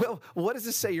 Okay, so- well, what does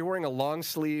this say? You're wearing a long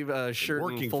sleeve shirt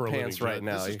Working and full for a pants living, right Judd.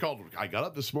 now. This is called. I got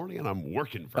up this morning and I'm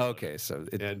working for. a living. Okay, so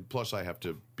And plus, I have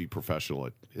to be professional.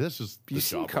 This is the you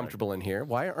seem job comfortable in here.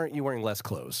 Why aren't you wearing less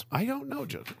clothes? I don't know,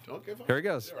 Judd. Okay, fine. Here he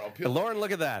goes. There, I'll peel Lauren,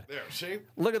 look at that. There, see?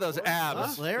 Look at those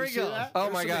abs. There You he see goes. that? Oh,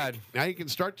 There's my some God. ink. Now you can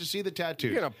start to see the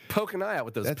tattoos. You're gonna poke an eye out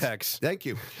with those pecs. Thank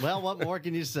you. Well, what more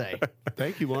can you say?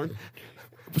 Thank you, Lauren.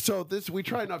 So we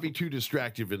try not to be too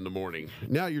distractive in the morning.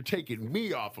 Now you're taking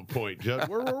me off a point, Judd.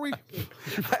 Where were we?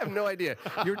 I have no idea.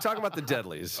 You were talking about the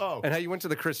Deadlies. Oh. And how you went to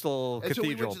the Crystal And so we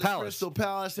Cathedral went to the Palace. Crystal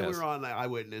Palace, and Yes. we were on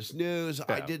Eyewitness News.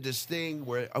 I Yeah. did this thing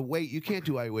where, wait, you can't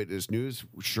do Eyewitness News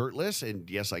shirtless, and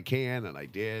yes, I can, and I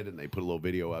did, and they put a little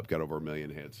video up, got over 1 million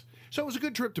hits. So it was a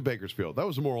good trip to Bakersfield. That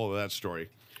was the moral of that story.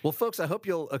 Well, folks, I hope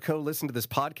you'll co-listen to this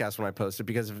podcast when I post it,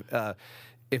 because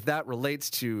if that relates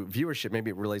to viewership, maybe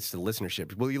it relates to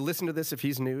listenership. Will you listen to this if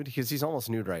he's nude? Because he's almost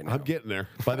nude right now. I'm getting there.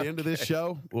 By the end of this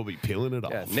show, we'll be peeling it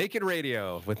off. Yeah, Naked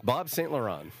Radio with Bob St.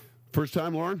 Laurent. First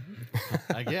time, Lauren?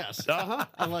 I guess.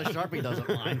 Unless Sharpie doesn't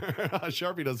mind.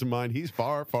 Sharpie doesn't mind. He's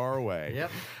far, far away.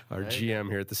 Yep. Our GM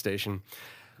here at the station.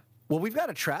 Well, we've got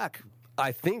a track,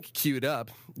 I think, queued up.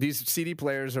 These CD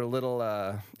players are a little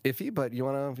iffy, but you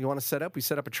wanna set up? We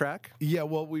set up a track. Yeah,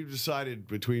 well, we've decided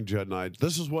between Judd and I,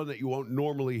 this is one that you won't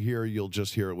normally hear. You'll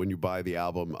just hear it when you buy the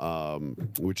album,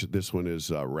 which this one is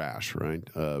Rash, right?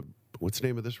 What's the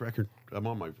name of this record? I'm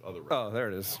on my other record. Oh, there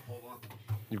it is.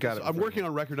 You've got it. I'm working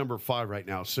on record number 5 right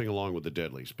now, Sing Along with the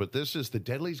Deadlies. But this is the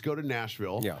Deadlies Go to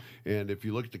Nashville. Yeah. And if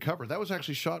you look at the cover, that was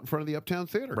actually shot in front of the Uptown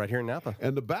Theater. right here in Napa,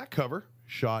 And the back cover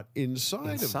shot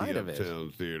inside Inside of of the it.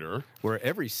 Uptown Theater. where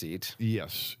every seat.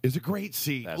 Yes, it's a great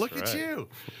seat. That's Look at right. you.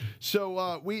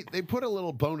 So they put a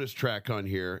little bonus track on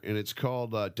here, and it's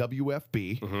called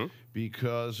WFB Mm-hmm.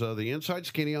 because the inside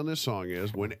skinny on this song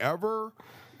is whenever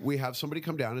we have somebody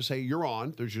come down and say you're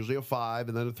on, there's usually a 5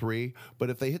 and then a 3. But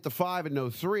if they hit the 5 and no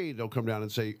 3, they'll come down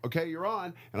and say, okay, you're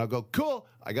on, and I'll go, cool,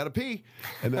 I gotta pee,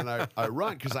 and then I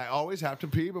run because I always have to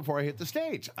pee before I hit the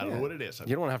stage. I don't know what it is. You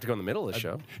don't want to have to go in the middle of the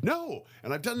show. No,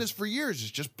 and I've done this for years. It's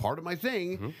just part of my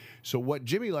thing. Mm-hmm. So what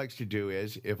Jimmy likes to do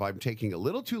is, if I'm taking a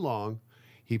little too long,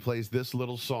 he plays this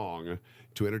little song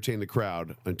to entertain the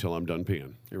crowd until I'm done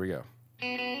peeing. Here we go.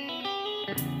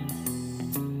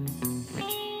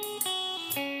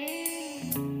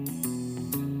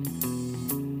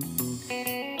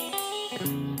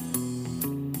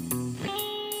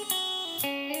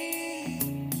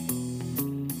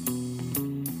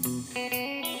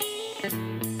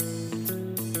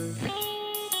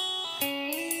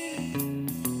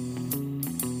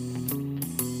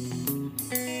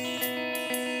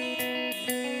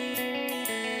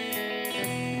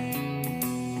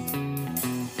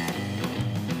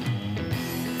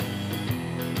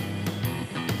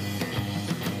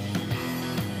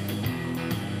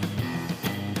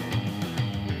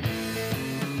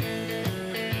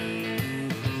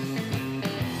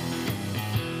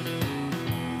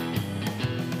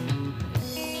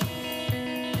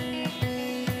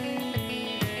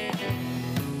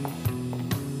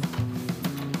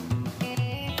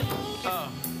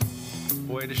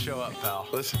 Way to show up, pal.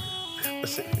 Listen,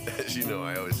 as you know,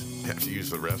 I always have to use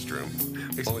the restroom.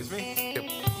 Excuse me? Yep,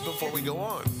 before we go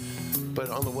on. But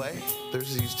on the way,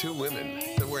 there's these 2 women.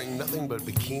 They're wearing nothing but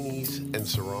bikinis and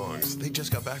sarongs. They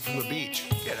just got back from the beach.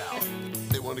 Get out.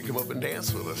 They wanted to come up and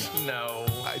dance with us. No.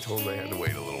 I told them they had to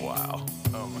wait a little while.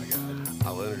 Oh my God.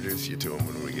 I'll introduce you to them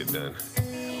when we get done.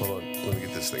 Hold on, let me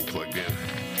get this thing plugged in.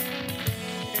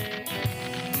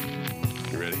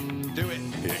 You ready? Do it.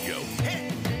 Here you go.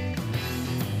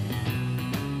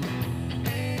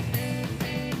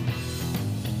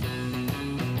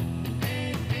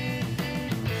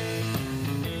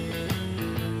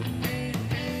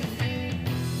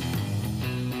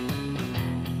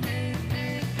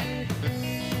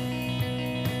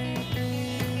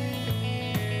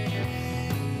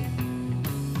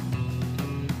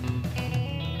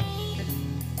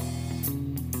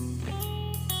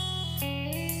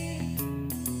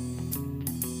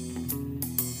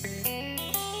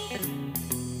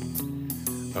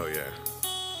 Oh, yeah.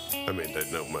 I made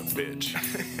that note my bitch.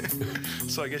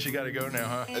 So I guess you gotta go now,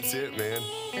 huh? That's it, man.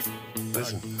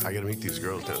 Listen, I gotta meet these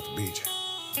girls down at the beach.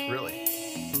 Really?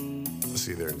 I'll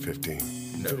see you there in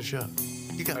 15. No. Finish up.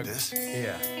 You got this.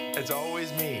 Yeah. It's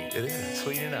always me. It is.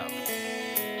 Cleaning up.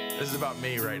 This is about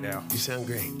me right now. You sound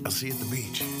great. I'll see you at the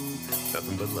beach.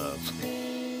 Nothing but love.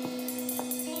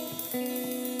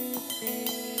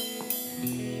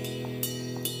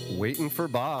 Waiting for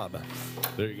Bob.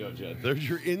 There you go, Jed. There's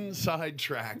your inside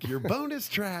track, your bonus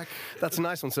track. That's a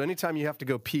nice one. So anytime you have to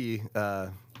go pee,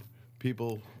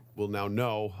 People will now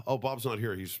know, oh, Bob's not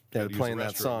here. He's Yeah, gotta use playing the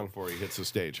that restroom song. before he hits the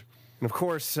stage. and of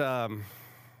course,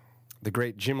 the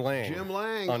great Jim Lang. Jim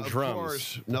Lang, on of drums.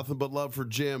 course. Nothing but love for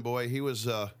Jim. Boy, he was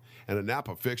and a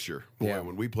Napa fixture. Boy, Yeah.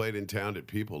 when we played in town, did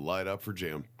people light up for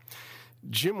Jim?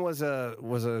 Jim was a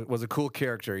cool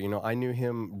character. You know, I knew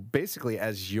him basically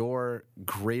as your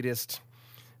greatest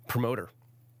promoter.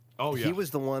 Oh, yeah. He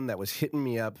was the one that was hitting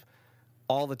me up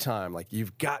all the time. Like,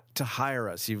 you've got to hire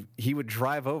us. He would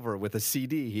drive over with a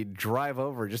CD. He'd drive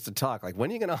over just to talk. Like, when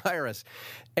are you going to hire us?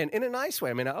 And in a nice way.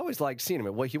 I mean, I always liked seeing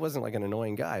him. Well, he wasn't like an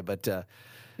annoying guy, but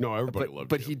No, everybody loved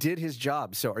but Jim. he did his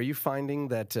job. So, are you finding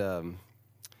that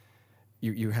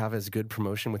you have as good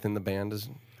promotion within the band as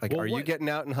like? Well, are you what- getting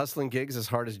out and hustling gigs as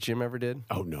hard as Jim ever did?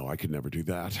 Oh no, I could never do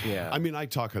that. Yeah. I mean, I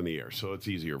talk on the air, so it's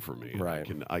easier for me. Right.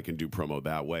 I can do promo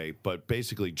that way. But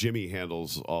basically, Jimmy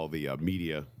handles all the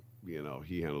media. You know,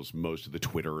 he handles most of the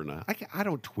Twitter, and I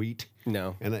don't tweet.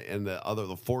 No. And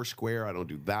the Foursquare, I don't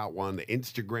do that one. The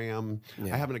Instagram,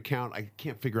 I have an account. I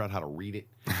can't figure out how to read it.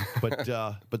 But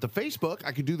the Facebook,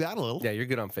 I can do that a little. Yeah, you're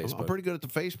good on I'm Facebook. pretty good at the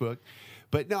Facebook.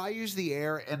 But no, I use the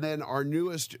air, and then our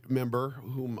newest member,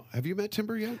 whom have you met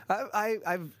Timber yet?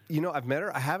 I've met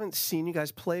her. I haven't seen you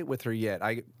guys play with her yet.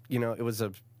 It was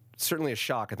certainly a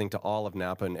shock, I think, to all of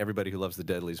Napa and everybody who loves the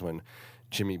Deadlies when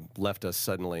Jimmy left us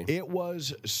suddenly. It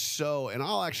was so, and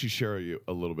I'll actually share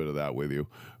a little bit of that with you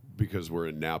because we're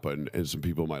in Napa and some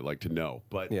people might like to know.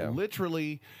 But Yeah.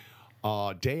 literally,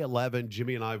 day 11,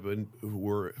 Jimmy and I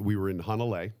we were in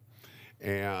Honolulu,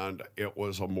 and it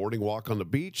was a morning walk on the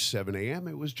beach, 7 a.m.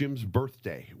 It was Jim's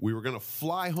birthday. We were going to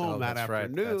fly home that that's right.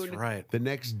 afternoon. That's right. The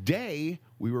next day,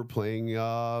 we were playing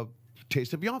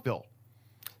Taste of Yountville.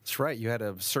 That's right. You had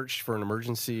a search for an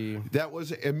emergency. That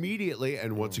was immediately,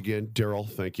 and once again, Daryl,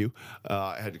 thank you.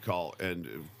 I had to call, and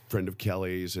a friend of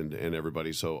Kelly's and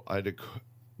everybody. So I had to,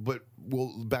 but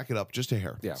we'll back it up just a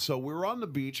hair. Yeah. So we were on the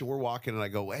beach and we're walking, and I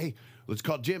go, hey, let's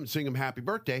call Jim and sing him happy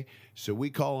birthday. So we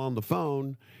call on the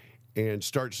phone and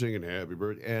start singing happy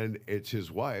birthday, and it's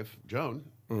his wife, Joan,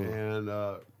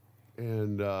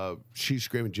 and she's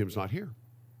screaming, Jim's not here.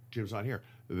 Jim's not here.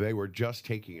 They were just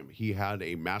taking him. He had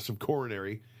a massive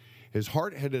coronary. His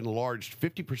heart had enlarged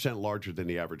 50% larger than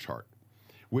the average heart,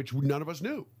 which none of us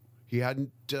knew. He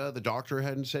hadn't, the doctor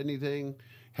hadn't said anything,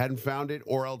 hadn't found it,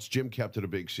 or else Jim kept it a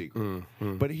big secret.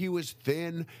 But he was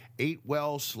thin, ate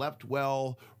well, slept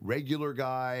well, regular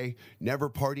guy, never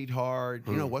partied hard.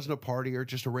 You know, wasn't a partier,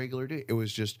 just a regular dude. It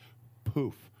was just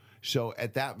poof. So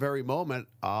at that very moment,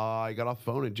 I got off the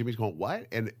phone and Jimmy's going, what?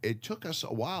 And it took us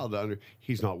a while to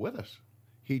he's not with us.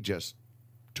 He just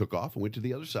took off and went to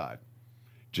the other side.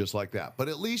 Just like that. But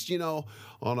at least, you know,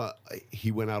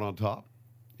 he went out on top.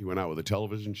 He went out with a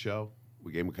television show.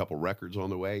 We gave him a couple records on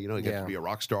the way. You know, he got Yeah. to be a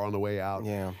rock star on the way out.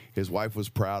 Yeah. His wife was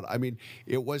proud. I mean,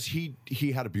 it was he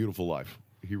had a beautiful life.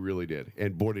 He really did.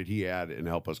 And boy, did he add and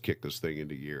help us kick this thing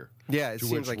into gear. Yeah, it To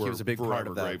seems which like he we're was a big part forever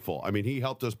of that. grateful. I mean, he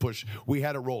helped us push. We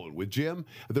had it rolling. With Jim,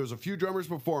 there was a few drummers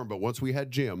before him, but once we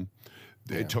had Jim,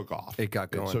 it took off. It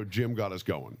got And going. so Jim got us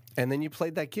going. And then you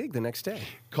played that gig the next day.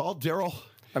 Called Daryl.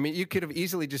 I mean, you could have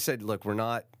easily just said, "Look, we're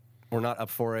not up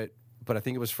for it." But I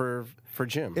think it was for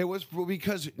Jim. It was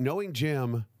because knowing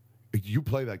Jim, you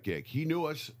play that gig. He knew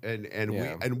us, and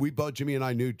Yeah. we both, Jimmy and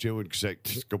I, knew Jim would say,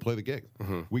 "Just go play the gig."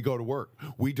 We go to work.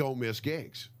 We don't miss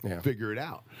gigs. Yeah. Figure it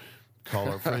out. Call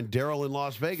our friend Daryl in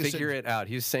Las Vegas. Figure it out.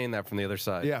 He was saying that from the other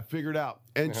side. Yeah, figure it out.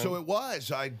 And so it was.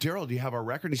 Daryl, do you have our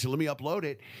record? He said, let me upload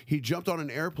it. He jumped on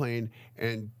an airplane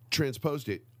and transposed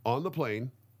it on the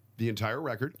plane, the entire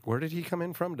record, Where did he come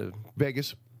in from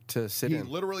Vegas. to sit He in?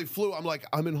 literally flew. I'm like,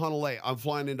 I'm in Honolulu. I'm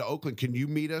flying into Oakland. Can you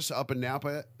meet us up in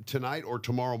Napa tonight or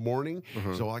tomorrow morning?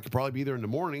 So I could probably be there in the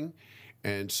morning.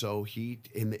 And so he,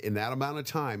 in that amount of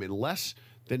time, in less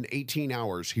than 18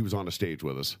 hours, he was on a stage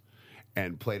with us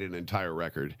and played an entire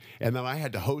record. And then I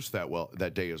had to host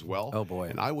that day as well. Oh, boy.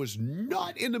 And I was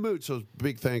not in the mood. So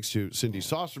big thanks to Cindy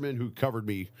Saucerman, who covered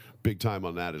me big time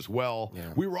on that as well.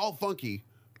 Yeah. We were all funky.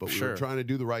 But we Sure. were trying to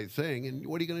do the right thing, and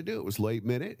what are you going to do? It was late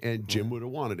minute, and Jim would have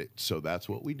wanted it, so that's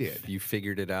what we did. You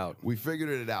figured it out. We figured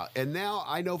it out, and now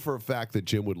I know for a fact that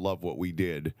Jim would love what we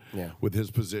did Yeah. with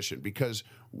his position, because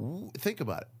think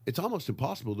about it. It's almost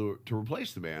impossible to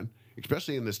replace the man,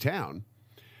 especially in this town.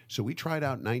 So we tried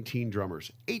out 19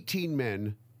 drummers, 18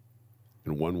 men,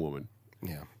 and 1 woman.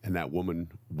 Yeah. And that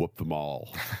woman whooped them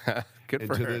all. Good And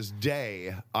for to her. this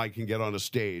day, I can get on a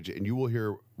stage and you will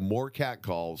hear more cat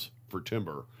calls for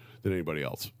Timber than anybody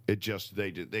else. It just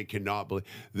they cannot believe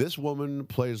this woman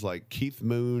plays like Keith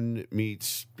Moon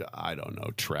meets I don't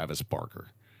know Travis Barker.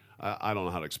 I don't know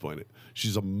how to explain it.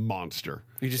 She's a monster.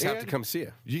 You just have to And come see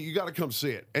it. You got to come see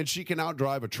it. And she can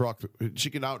outdrive a truck. She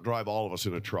can outdrive all of us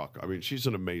in a truck. I mean, she's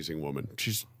an amazing woman.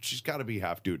 She's got to be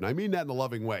half dude. And I mean that in a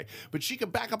loving way. But she can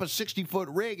back up a 60-foot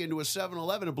rig into a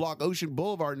 7-Eleven and block Ocean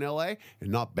Boulevard in L.A. and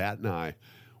not bat an eye.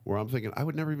 Where I'm thinking, I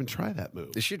would never even try that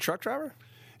move. Is she a truck driver?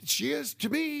 She is to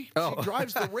me. Oh. She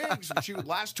drives the rigs. She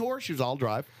last tour, she was all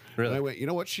drive. Really? And I went, you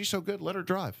know what? She's so good. Let her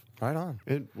drive. Right on.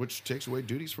 And which takes away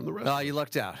duties from the rest. Oh, you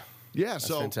lucked out. Yeah,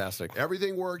 so fantastic.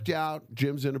 Everything worked out.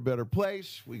 Jim's in a better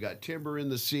place. We got Timber in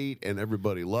the seat, and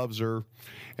everybody loves her.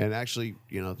 And actually,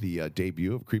 you know, the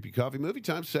debut of Creepy Coffee Movie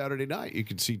Time Saturday night. You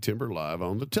can see Timber live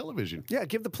on the television. Yeah,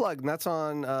 give the plug. And that's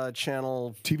on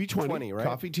channel TV 20, right?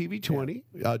 Coffee TV 20,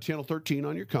 channel 13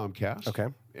 on your Comcast. Okay.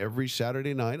 Every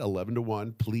Saturday night, 11 to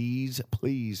 1. Please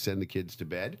send the kids to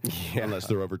bed, unless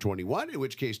they're over 21, in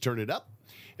which case turn it up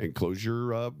and close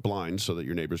your blinds so that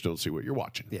your neighbors don't see what you're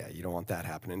watching. Yeah, you don't want that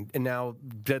happening. And now,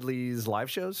 Deadly's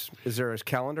live shows? Is there a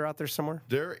calendar out there somewhere?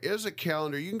 There is a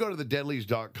calendar. You can go to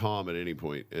thedeadlies.com at any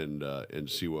point and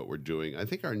see what we're doing. I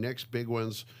think our next big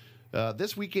ones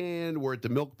this weekend, we're at the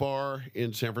Milk Bar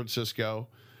in San Francisco.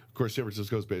 Of course, San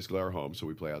Francisco is basically our home, so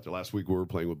we play out there. Last week we were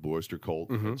playing with Blue Oyster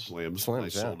Cult at Slim's.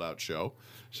 Nice yeah. sold-out show.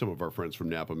 Some of our friends from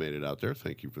Napa made it out there.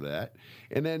 Thank you for that.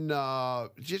 And then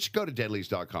just go to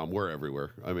deadlies.com. We're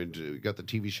everywhere. I mean, we got the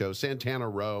TV show. Santana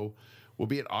Row. We'll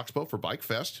be at Oxbow for Bike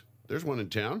Fest. There's one in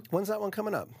town. When's that one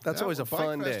coming up? That's That always a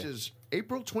fun Bike Fest day. is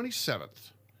April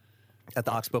 27th. At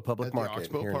the Oxbow Public At Market. the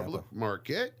Oxbow here in Public Napa.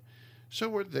 Market. So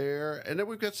we're there, and then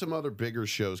we've got some other bigger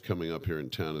shows coming up here in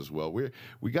town as well.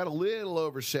 We got a little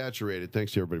oversaturated.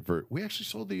 Thanks to everybody for. We actually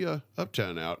sold the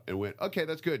Uptown out and went, okay,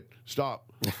 that's good. Stop.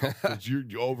 It's your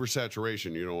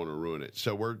oversaturation. You don't want to ruin it.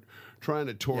 So we're trying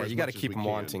to tour. Yeah, as you got to much as keep we them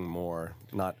can. wanting more,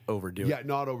 not overdo Yeah, it.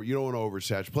 not over. You don't want to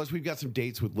oversaturate. Plus, we've got some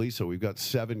dates with Lisa. We've got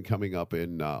 7 coming up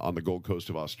in on the Gold Coast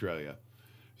of Australia.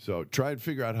 So try and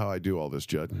figure out how I do all this,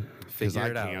 Judd. Because Figure I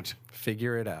it out. can't.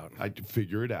 Figure it out. I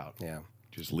figure it out. Yeah.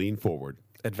 Just lean forward.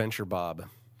 Adventure Bob.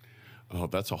 Oh,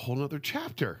 that's a whole nother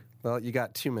chapter. Well, you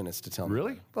got 2 minutes to tell me.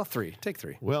 Really? about it. Well, 3. Take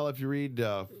 3. Well, if you read,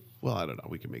 well, I don't know.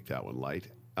 We can make that one light.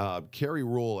 Carrie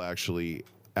Rule actually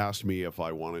asked me if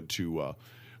I wanted to,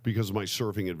 because of my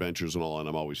surfing adventures and all, and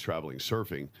I'm always traveling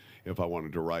surfing, if I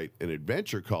wanted to write an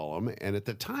adventure column. And at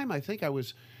the time, I think I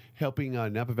was helping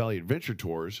Napa Valley Adventure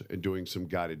Tours and doing some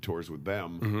guided tours with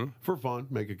them for fun,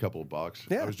 make a couple of bucks.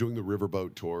 Yeah. I was doing the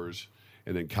riverboat tours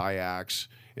and then kayaks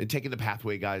and taking the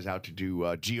Pathway guys out to do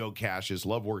geocaches.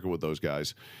 Love working with those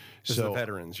guys. This is the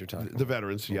veterans you're talking The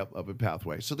veterans, yep, up at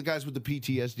Pathway. So the guys with the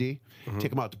PTSD, take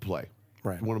them out to play.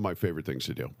 Right. One of my favorite things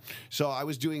to do. So I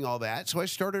was doing all that. So I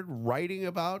started writing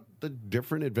about the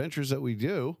different adventures that we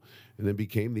do and then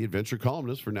became the adventure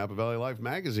columnist for Napa Valley Life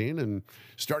magazine and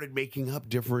started making up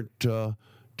different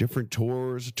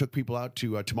tours. Took people out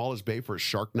to Tamales Bay for a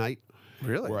shark night.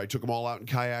 Really? Where I took them all out in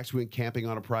kayaks. We went camping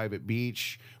on a private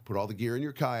beach. Put all the gear in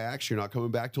your kayaks. You're not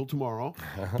coming back till tomorrow.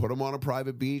 Put them on a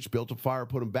private beach. Built a fire.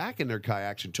 Put them back in their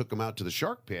kayaks and took them out to the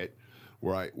shark pit,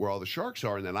 where all the sharks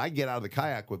are. And then I get out of the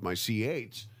kayak with my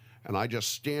C8s, and I just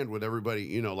stand with everybody,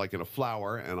 you know, like in a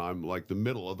flower, and I'm like the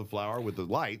middle of the flower with the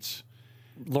lights.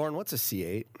 Lauren, what's a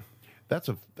C8?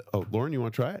 Lauren, you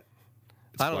want to try it?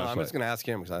 I don't know. I'm flashlight. just going to ask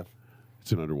him because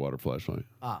It's an underwater flashlight.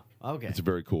 Ah, okay. It's a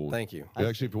very cool one. Thank you.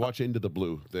 Actually, if you watch Into the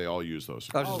Blue, they all use those.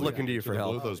 I was just looking to you for Into the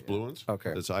help. Blue, those blue ones.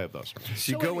 Okay. I have those.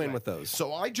 So you go in with those.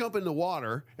 So I jump in the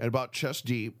water at about chest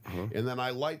deep, and then I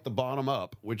light the bottom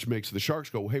up, which makes the sharks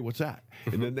go, "Hey, what's that?"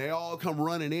 And then they all come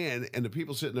running in, and the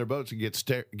people sit in their boats and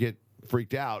get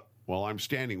freaked out while I'm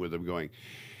standing with them, going,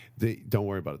 "Don't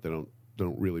worry about it. They don't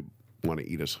really want to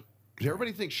eat us."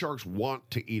 Everybody thinks sharks want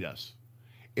to eat us.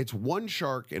 It's one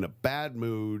shark in a bad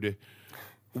mood.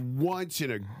 Once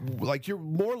in a, like, you're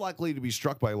more likely to be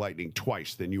struck by lightning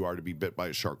twice than you are to be bit by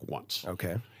a shark once.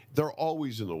 Okay. They're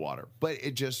always in the water, but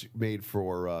it just made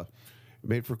for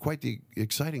quite the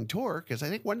exciting tour, because I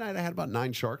think one night I had about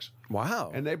 9 sharks.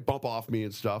 Wow. And they bump off me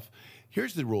and stuff.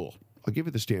 Here's the rule. I'll give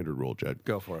you the standard rule, Judd.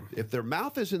 Go for it. If their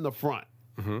mouth is in the front,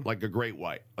 like a great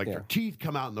white, like Yeah. their teeth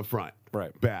come out in the front,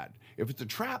 Right. bad. If it's a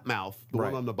trap mouth, the Right.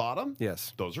 one on the bottom,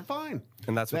 Yes. those are fine.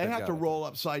 And that's what they they've have got to with roll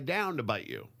upside down to bite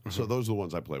you. So those are the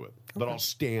ones I play with. But I'll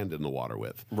stand in the water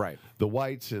with. Right. The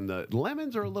whites and the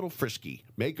lemons are a little frisky.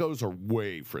 Makos are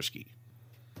way frisky.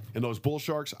 And those bull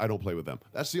sharks, I don't play with them.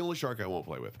 That's the only shark I won't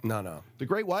play with. No. The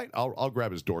great white, I'll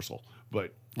grab his dorsal.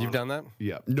 But You've done that?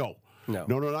 yeah, no. No.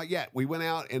 No, not yet. We went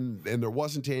out and there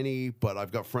wasn't any, but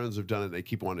I've got friends who've done it. They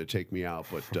keep wanting to take me out,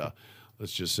 but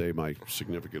let's just say my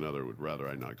significant other would rather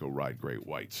I not go ride great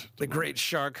whites. The Great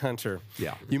Shark Hunter.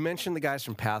 Yeah. You mentioned the guys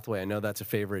from Pathway. I know that's a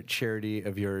favorite charity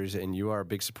of yours, and you are a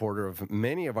big supporter of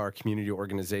many of our community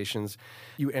organizations.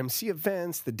 You MC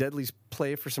events. The Deadlies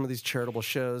play for some of these charitable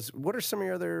shows. What are some of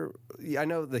your other? I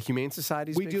know the Humane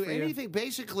Society's We big do for you. anything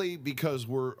basically because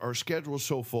our schedule's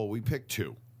so full. We pick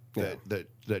two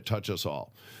that touch us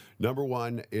all. Number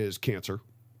one is cancer.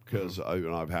 Because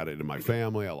I've had it in my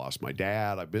family. I lost my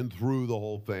dad. I've been through the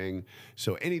whole thing.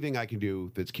 So anything I can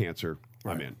do that's cancer,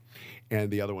 I'm in.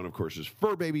 And the other one, of course, is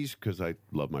fur babies, because I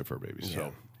love my fur babies.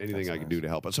 So anything I can do to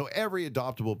help us. So every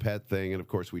adoptable pet thing, and of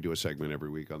course, we do a segment every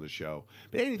week on the show.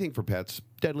 But anything for pets,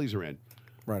 Deadlies are in.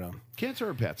 Right on. Cancer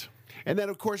or pets. And then,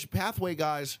 of course, Pathway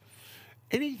guys,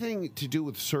 anything to do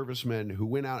with servicemen who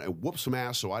went out and whooped some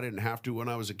ass so I didn't have to when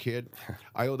I was a kid,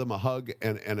 I owe them a hug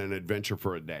and an adventure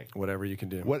for a day. Whatever you can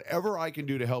do. Whatever I can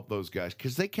do to help those guys,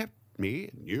 because they kept me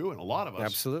and you and a lot of us.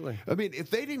 Absolutely. I mean, if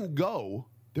they didn't go,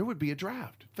 there would be a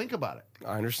draft. Think about it.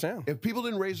 I understand. If people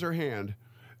didn't raise their hand,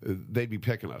 they'd be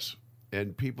picking us.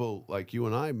 And people like you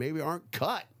and I maybe aren't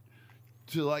cut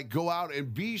to like go out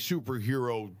and be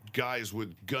superhero guys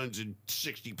with guns and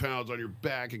 60 pounds on your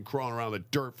back and crawling around the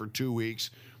dirt for 2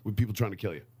 weeks with people trying to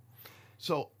kill you.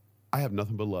 So I have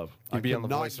nothing but love. You'd be on the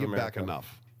cannot Voice of give back America.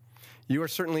 enough. You are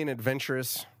certainly an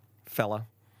adventurous fella.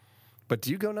 But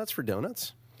do you go nuts for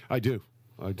donuts? I do.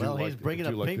 I do. Well, like, he's bringing I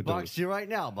a do like pink the box donuts. to you right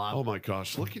now, Bob. Oh my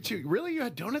gosh! Look at you! Really, you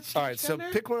had donuts? All right, so down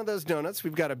there? pick one of those donuts.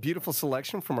 We've got a beautiful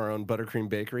selection from our own Buttercream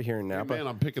Bakery here in Napa. Man,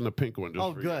 I'm picking the pink one. Just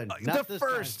Oh, for good. You. Not The this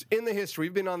first in the history.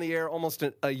 We've been on the air almost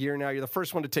a year now. You're the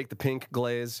first one to take the pink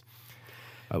glaze.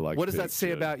 I like. What does pink, that say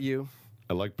yeah. about you?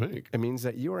 I like pink. It means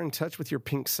that you are in touch with your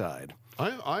pink side.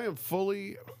 I am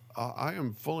fully. I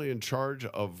am fully in charge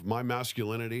of my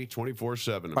masculinity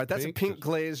 24/7. All right, that's a pink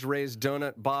glazed raised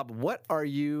donut. Bob, what are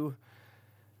you?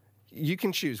 You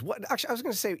can choose. What? Actually, I was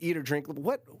going to say eat or drink.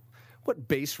 What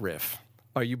bass riff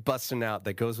are you busting out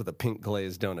that goes with a pink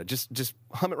glazed donut? Just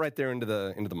hum it right there into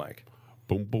the mic.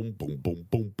 Boom, boom, boom, boom,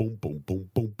 boom, boom, boom, boom,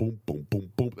 boom, boom, boom,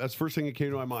 boom, boom. That's the first thing that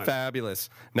came to my mind. Fabulous.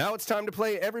 Now it's time to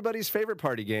play everybody's favorite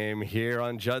party game here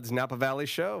on Judd's Napa Valley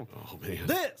Show. Oh man.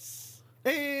 This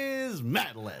is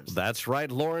Mad Libs. That's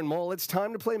right, Lauren Mole. It's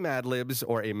time to play Mad Libs,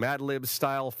 or a Mad Libs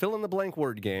style fill in the blank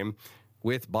word game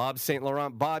with Bob St.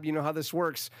 Laurent. Bob, you know how this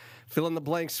works. Fill in the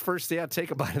blanks first. Yeah, take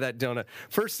a bite of that donut.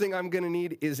 First thing I'm going to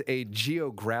need is a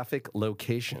geographic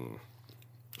location.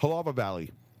 Halava Valley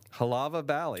Halava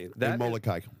Valley. in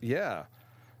Molokai. Yeah.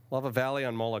 Halava Valley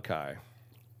on Molokai.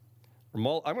 I'm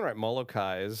going to write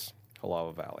Molokai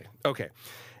Halava Valley. Okay.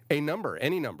 A number,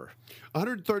 any number.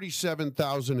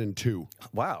 137,002.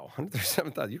 Wow,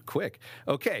 137,000. You're quick.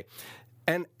 Okay.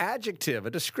 An adjective,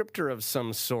 a descriptor of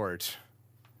some sort.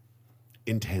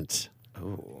 Intense.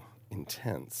 Oh,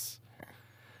 intense.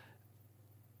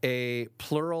 A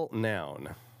plural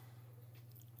noun.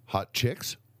 Hot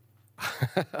chicks.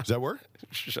 Does that work?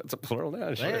 That's a plural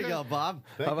noun. There Sure. you go, Bob.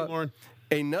 Thank How you, about Lauren.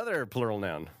 another plural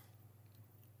noun?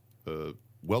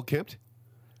 Well kept.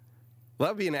 Well,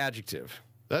 that would be an adjective.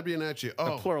 That'd be an adjective.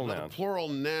 Oh, plural not a noun. plural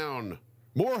noun.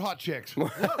 More hot chicks.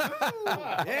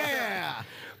 Yeah.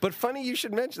 But funny you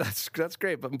should mention, that's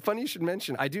great, but funny you should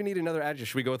mention, I do need another adjective.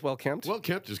 Should we go with well kept? Well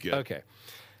kept is good. Okay.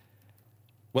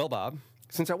 Well, Bob,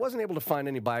 since I wasn't able to find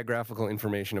any biographical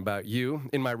information about you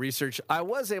in my research, I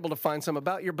was able to find some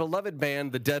about your beloved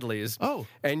band, the Deadlies. Oh.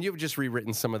 And you've just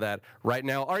rewritten some of that right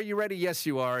now. Are you ready? Yes,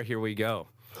 you are. Here we go.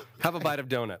 Have a bite of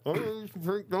donut.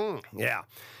 Yeah.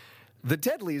 The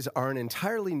Deadlies are an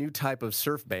entirely new type of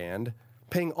surf band,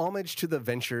 paying homage to the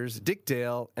Ventures, Dick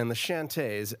Dale, and the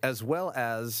Shantays, as well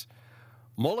as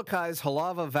Molokai's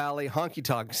Halava Valley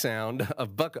honky-tonk sound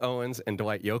of Buck Owens and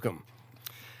Dwight Yoakam.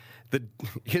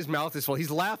 His mouth is full. He's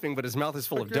laughing, but his mouth is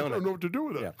full of I donut. don't know what to do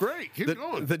with it. Yeah. Great. Keep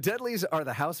going. The Deadlies are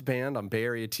the house band on Bay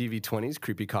Area TV 20's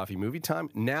Creepy Coffee Movie Time,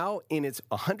 now in its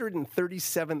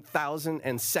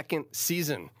 137,002nd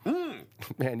season.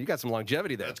 Man, you got some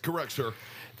longevity there. That's correct, sir.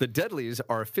 The Deadlies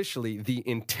are officially the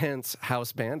intense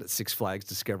house band at Six Flags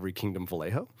Discovery Kingdom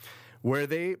Vallejo, where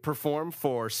they perform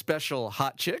for special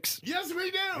hot chicks Yes,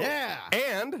 we do. Yeah.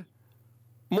 and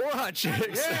more hot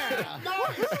chicks. Yeah.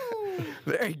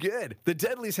 Very good. The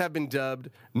Deadlies have been dubbed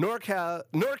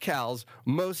NorCal's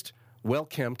most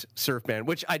well-kempt surf band,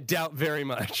 which I doubt very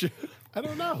much. I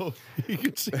don't know. You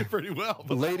can see it pretty well.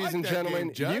 But I Ladies like and that gentlemen,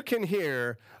 game, Judd. you can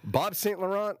hear Bob St.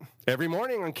 Laurent every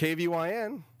morning on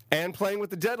KVYN and playing with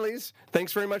the Deadlies.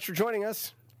 Thanks very much for joining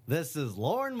us. This is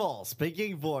Lauren Mull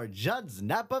speaking for Judd's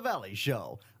Napa Valley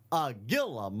Show, a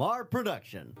Gil Lamar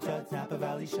production. Judd's Napa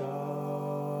Valley Show.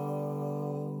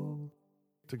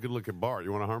 It's a good looking bar.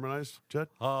 You want to harmonize, Judd?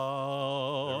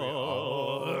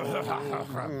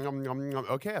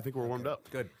 Okay, I think we're warmed up.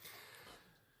 Good.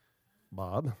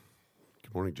 Bob.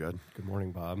 Good morning, Judd. Good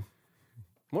morning, Bob.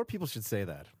 More people should say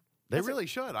that. They really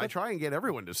should. I try and get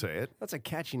everyone to say it. That's a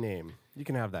catchy name. You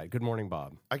can have that. Good morning,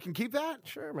 Bob. I can keep that?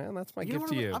 Sure, man. That's my You know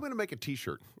gift what? to you. I'm going to make a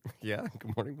T-shirt. Yeah.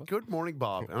 Good morning, Bob. Good morning,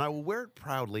 Bob. And I will wear it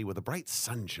proudly with a bright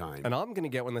sunshine. And I'm going to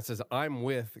get one that says, I'm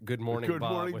with Good Morning Good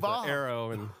Bob morning, with Bob. an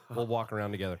arrow, and we'll walk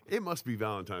around together. It must be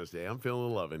Valentine's Day. I'm feeling a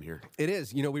little love in here. It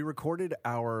is. You know, we recorded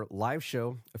our live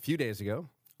show a few days ago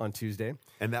on Tuesday.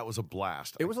 And that was a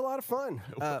blast. It was a lot of fun.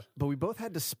 But we both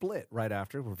had to split right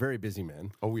after. We're very busy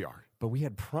men. Oh, we are. But we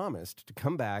had promised to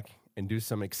come back and do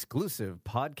some exclusive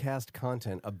podcast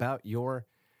content about your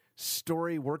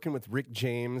story working with Rick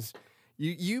James.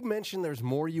 You mentioned there's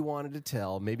more you wanted to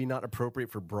tell, maybe not appropriate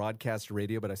for broadcast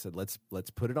radio, but I said let's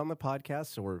put it on the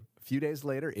podcast. So we're a few days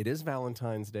later. It is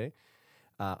Valentine's Day.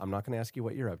 I'm not going to ask you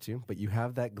what you're up to, but you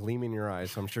have that gleam in your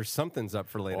eyes, so I'm sure something's up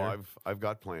for later. Oh, I've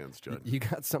got plans, Judd. You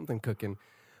got something cooking.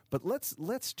 But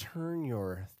let's turn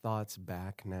your thoughts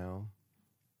back now.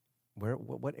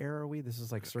 What era are we? This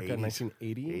is like circa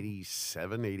 1980?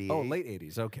 87, 88. Oh, late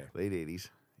 80s. Okay. Late 80s.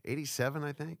 87,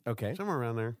 I think. Okay. Somewhere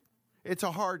around there. It's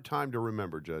a hard time to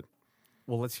remember, Judd.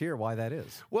 Well, let's hear why that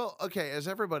is. Well, okay, as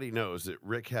everybody knows, that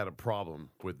Rick had a problem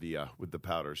with the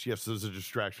powders. Yes, there's a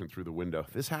distraction through the window.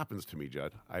 This happens to me,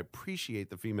 Judd. I appreciate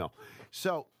the female.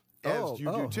 So, as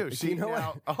you do too. See, you know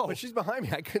now, what? But she's behind me.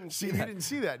 I couldn't see you that. didn't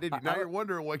see that, did you? Now you're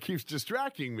wondering what keeps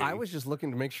distracting me. I was just looking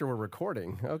to make sure we're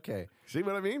recording. Okay. See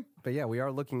what I mean? But yeah, we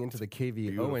are looking into the KVON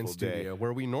Beautiful studio day.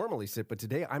 where we normally sit. But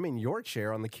today I'm in your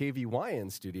chair on the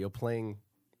KVYN studio playing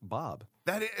Bob.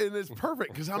 And it's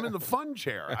perfect because I'm in the fun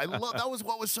chair. I love that was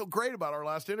what was so great about our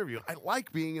last interview. I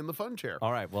like being in the fun chair.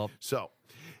 All right. Well, So,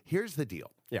 here's the deal.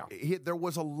 Yeah. There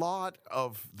was a lot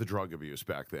of the drug abuse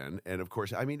back then. And of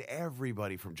course, I mean,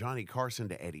 everybody from Johnny Carson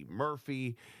to Eddie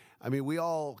Murphy. I mean, we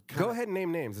all go ahead and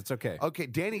name names. It's okay. Okay,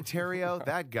 Danny Terrio,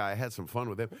 that guy, I had some fun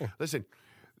with him. Listen,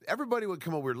 everybody would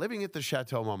come over. We were living at the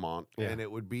Chateau Marmont, and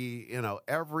it would be,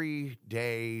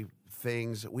 everyday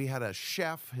things. We had a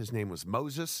chef. His name was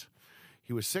Moses.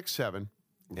 He was 6'7",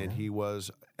 and he was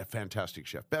a fantastic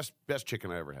chef. Best chicken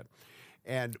I ever had.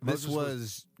 And This Moses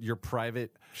was your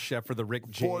private chef for the Rick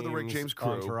James for the Rick James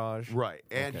crew. entourage. Right.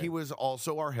 And Okay. he was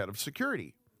also our head of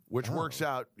security, which works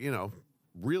out,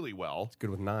 really well.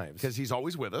 Good with knives. Because he's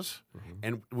always with us,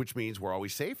 and which means we're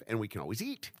always safe and we can always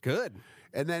eat. Good.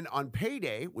 And then on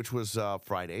payday, which was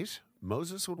Fridays,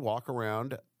 Moses would walk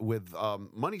around with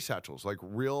money satchels, like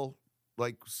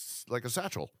a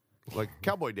satchel, like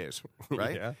cowboy days,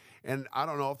 right? Yeah. And I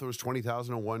don't know if there was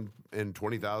 20,000 in one and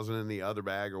 20,000 in the other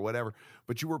bag or whatever,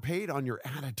 but you were paid on your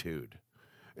attitude.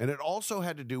 And it also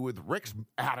had to do with Rick's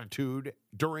attitude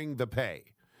during the pay.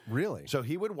 Really? So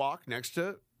he would walk next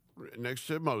to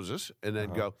Moses and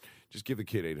then go, just give the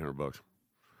kid $800.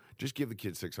 Just give the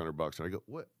kid $600. And I go,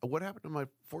 what happened to my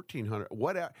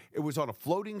 $1,400? It was on a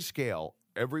floating scale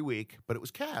every week, but it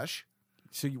was cash.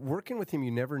 So working with him,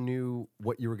 you never knew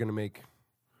what you were going to make.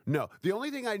 No, the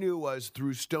only thing I knew was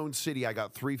through Stone City, I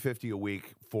got $350 a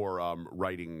week for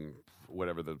writing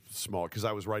whatever the small, because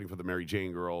I was writing for the Mary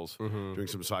Jane Girls, doing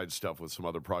some side stuff with some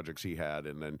other projects he had,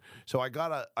 and then so I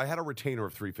had a retainer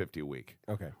of $350 a week.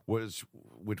 Okay,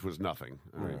 which was nothing,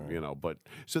 But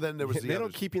so then there was they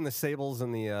don't keep you in the sables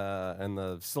and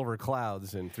the silver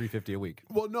clouds and $350 a week.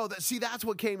 Well, no, that's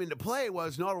what came into play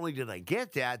was not only did I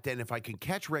get that, then if I could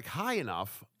catch Rick high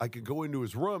enough, I could go into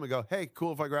his room and go, hey,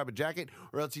 cool if I grab a jacket,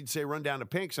 or else he'd say run down to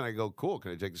Pink's, and I go, cool,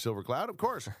 can I take the silver cloud? Of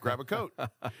course, grab a coat,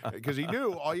 because he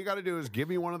knew all you got to do is give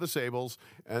me one of the sables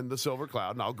and the silver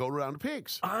cloud, and I'll go around to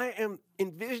Pink's. I am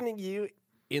envisioning you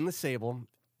in the sable,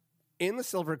 in the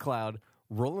silver cloud,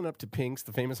 rolling up to Pink's,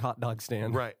 the famous hot dog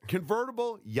stand. Right.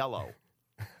 Convertible yellow.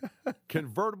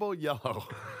 Convertible yellow.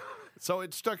 So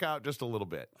it stuck out just a little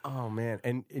bit. Oh, man.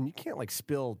 And you can't,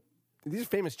 spill... These are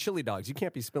famous chili dogs. You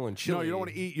can't be spilling chili. No, you don't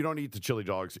want to eat. You don't eat the chili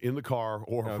dogs in the car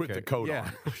or with the coat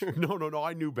on. No.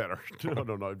 I knew better.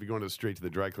 No. I'd be going straight to the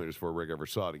dry cleaners before Rick ever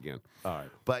saw it again. All right.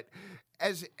 But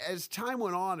as time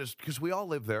went on, because we all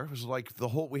lived there, it was like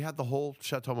we had the whole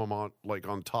Chateau Marmont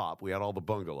on top. We had all the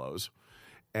bungalows,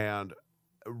 and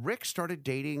Rick started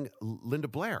dating Linda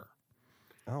Blair.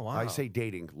 Oh wow! I say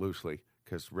dating loosely,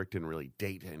 because Rick didn't really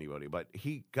date anybody, but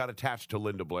he got attached to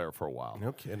Linda Blair for a while.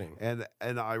 No kidding. And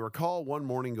I recall one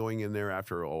morning going in there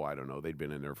after, I don't know, they'd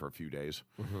been in there for a few days,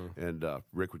 and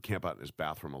Rick would camp out in his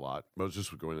bathroom a lot.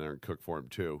 Moses would go in there and cook for him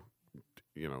too.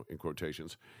 in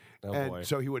quotations. Oh, and boy.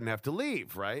 so he wouldn't have to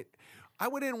leave, right? I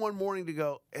went in one morning to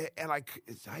go, and I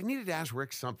needed to ask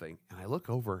Rick something, and I look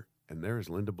over, and there is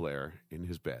Linda Blair in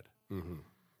his bed. Mm-hmm.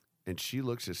 And she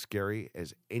looks as scary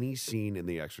as any scene in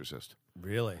The Exorcist.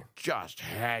 Really? Just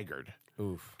haggard.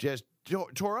 Oof. Just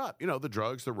tore up. The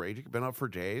drugs, the rage. Been up for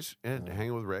days and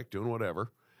hanging with Rick, doing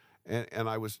whatever. And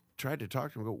I was trying to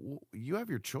talk to him. Go, well, you have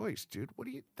your choice, dude.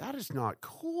 That is not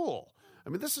cool. I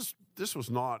mean, this was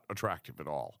not attractive at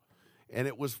all. And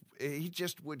he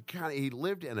just would he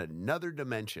lived in another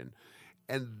dimension.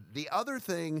 And the other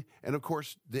thing, and of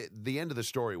course, the end of the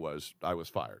story was I was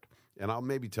fired. And I'll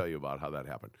maybe tell you about how that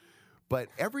happened. But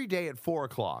every day at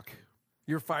 4:00.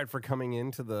 You're fired for coming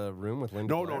into the room with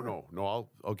Linda Blair? No.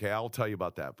 I'll tell you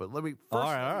about that. But let me first All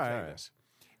right, tell you this.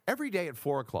 Every day at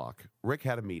 4:00, Rick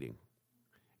had a meeting,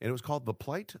 and it was called The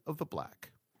Plight of the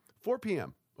Black. 4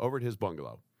 p.m. over at his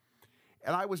bungalow.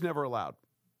 And I was never allowed.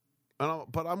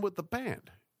 But I'm with the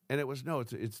band. And it was,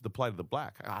 it's The Plight of the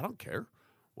Black. I don't care.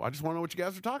 Well, I just want to know what you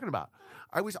guys are talking about.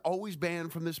 I was always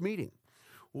banned from this meeting.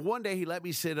 Well, one day he let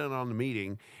me sit in on the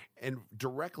meeting, and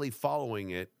directly following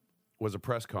it was a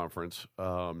press conference,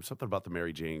 something about the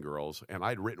Mary Jane Girls, and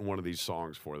I'd written one of these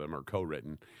songs for them, or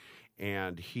co-written,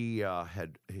 and he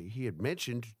had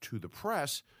mentioned to the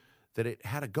press that it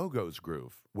had a Go-Go's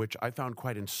groove, which I found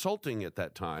quite insulting at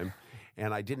that time,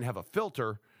 and I didn't have a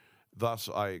filter. Thus,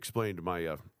 I explained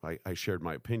I shared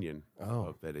my opinion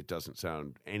that it doesn't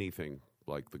sound anything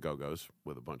like the Go-Go's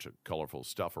with a bunch of colorful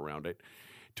stuff around it,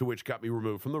 to which got me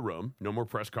removed from the room. No more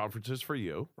press conferences for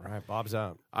you. Right, Bob's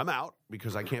out. I'm out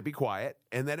because I can't be quiet.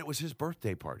 And then it was his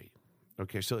birthday party.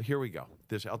 Okay, so here we go.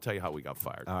 I'll tell you how we got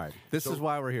fired. All right. This is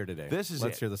why we're here today.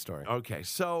 Let's hear the story. Okay,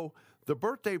 so the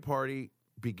birthday party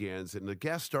begins, and the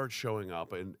guests start showing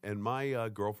up. And my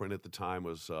girlfriend at the time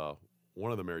was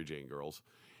one of the Mary Jane Girls.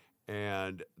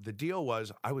 And the deal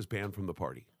was I was banned from the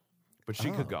party, but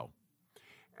she could go.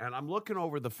 And I'm looking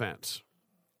over the fence,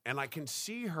 and I can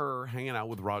see her hanging out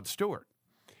with Rod Stewart.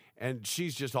 And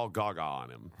she's just all gaga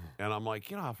on him. And I'm like,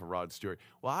 get off of Rod Stewart.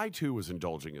 Well, I, too, was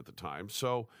indulging at the time.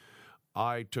 So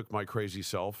I took my crazy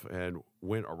self and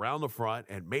went around the front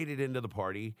and made it into the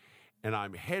party. And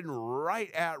I'm heading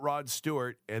right at Rod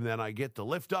Stewart. And then I get the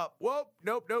lift up. Whoop,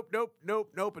 nope.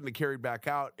 And they carried back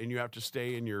out. And you have to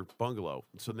stay in your bungalow.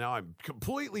 So now I'm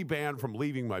completely banned from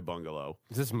leaving my bungalow.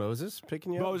 Is this Moses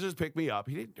picking you up? Moses picked me up.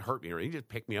 He didn't hurt me or anything. He just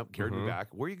picked me up, carried me back.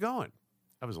 Where are you going?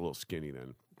 I was a little skinny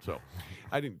then. So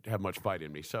I didn't have much fight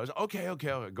in me. So I was, okay,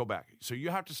 go back. So you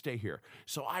have to stay here.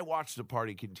 So I watched the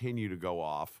party continue to go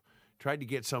off, tried to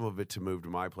get some of it to move to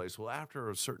my place. Well, after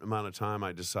a certain amount of time,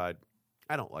 I decide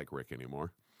I don't like Rick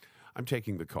anymore. I'm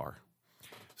taking the car.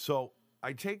 So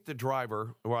I take the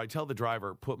driver, or I tell the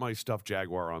driver, put my stuffed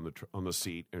Jaguar on the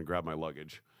seat and grab my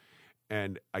luggage.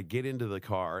 And I get into the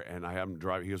car, and I have him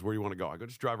drive. He goes, where do you want to go? I go,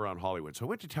 just drive around Hollywood. So I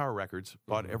went to Tower Records,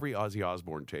 bought every Ozzy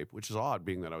Osbourne tape, which is odd,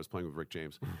 being that I was playing with Rick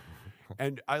James.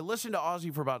 And I listened to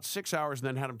Ozzy for about 6 hours and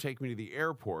then had him take me to the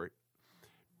airport.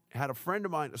 Had a friend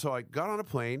of mine, so I got on a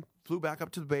plane, flew back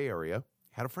up to the Bay Area,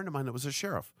 had a friend of mine that was a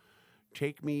sheriff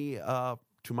take me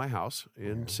to my house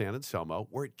in San Anselmo,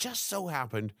 where it just so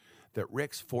happened that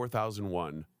Rick's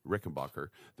 4001 Rickenbacker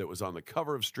that was on the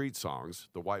cover of Street Songs,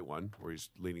 the white one, where he's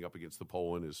leaning up against the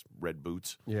pole in his red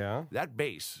boots. Yeah. That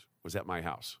bass was at my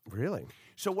house. Really?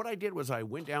 So what I did was I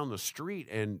went down the street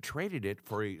and traded it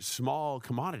for a small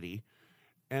commodity,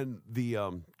 and the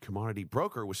commodity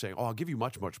broker was saying, I'll give you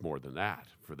much, much more than that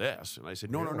for this. And I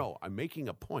said, no, I'm making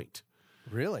a point.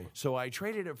 Really? So I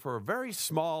traded it for a very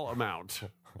small amount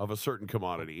of a certain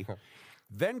commodity,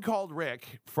 then called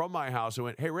Rick from my house and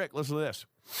went, hey, Rick, listen to this.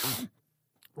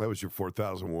 That was your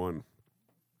 4001.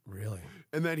 Really?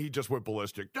 And then he just went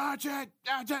ballistic. That's it,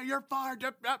 you're fired.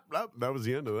 That was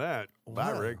the end of that.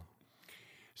 Bye, Rick.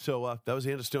 So that was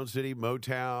the end of Stone City,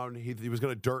 Motown. He was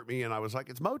going to dirt me, and I was like,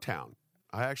 it's Motown.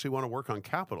 I actually want to work on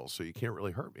Capitol, so you can't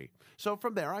really hurt me. So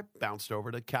from there, I bounced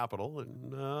over to Capitol,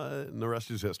 and the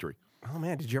rest is history. Oh,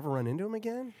 man. Did you ever run into him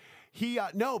again?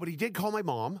 No, but he did call my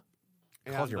mom.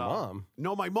 Called your mom?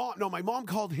 No, my mom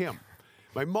called him.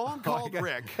 My mom called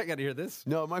Rick. I got to hear this.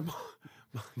 No, my mom.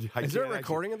 Is there a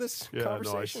recording of this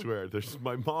conversation? No, I swear.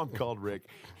 My mom called Rick.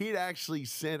 He'd actually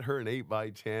sent her an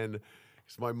 8x10.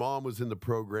 My mom was in the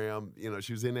program.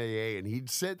 She was in AA, and he'd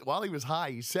sent, while he was high,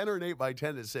 he sent her an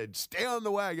 8x10 that said, stay on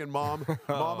the wagon, Mom,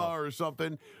 Mama, or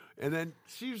something. And then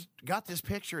she's got this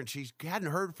picture, and she hadn't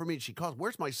heard from me. And she calls,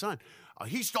 where's my son?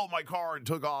 He stole my car and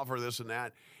took off, or this and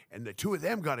that. And the two of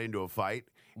them got into a fight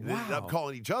and ended up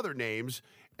calling each other names.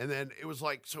 And then it was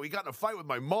like, so he got in a fight with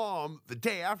my mom the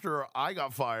day after I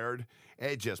got fired.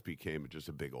 It just became just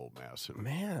a big old mess. And,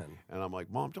 Man. and I'm like,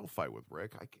 Mom, don't fight with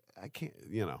Rick. I can't,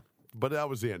 you know. But that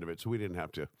was the end of it. So we didn't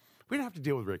have to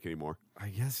deal with Rick anymore. I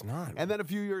guess not. And then a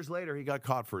few years later, he got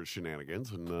caught for his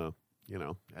shenanigans and, you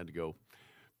know, had to go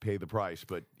pay the price.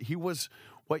 But he was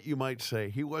what you might say.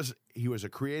 He was a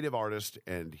creative artist,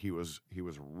 and he was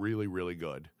really, really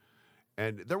good.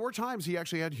 And there were times he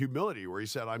actually had humility where he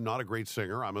said, I'm not a great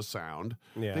singer, I'm a sound.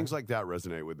 Yeah. Things like that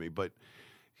resonate with me. But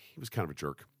he was kind of a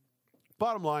jerk.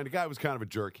 Bottom line, the guy was kind of a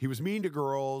jerk. He was mean to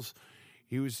girls.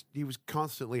 He was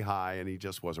constantly high, and he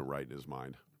just wasn't right in his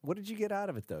mind. What did you get out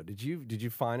of it, though? Did you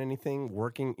find anything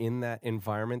working in that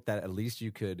environment that at least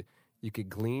you could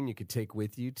glean, you could take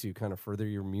with you to kind of further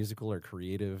your musical or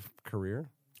creative career?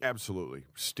 Absolutely.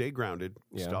 Stay grounded.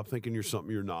 Yeah. Stop thinking you're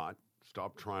something you're not.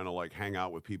 Stop trying to like hang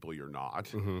out with people you're not.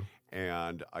 Mm-hmm.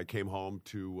 And I came home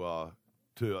to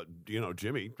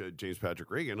Jimmy, James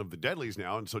Patrick Regan of the Deadlies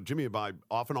now. And so Jimmy and I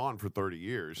off and on for 30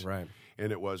 years. Right.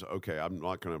 And it was, okay, I'm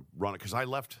not going to run it. Because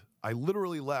I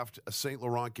literally left a St.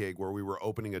 Laurent gig where we were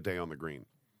opening a day on the green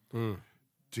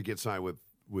to get signed with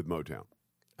Motown.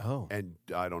 Oh. And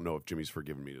I don't know if Jimmy's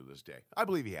forgiven me to this day. I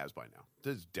believe he has by now.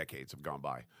 These decades have gone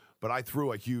by. But I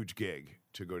threw a huge gig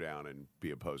to go down and be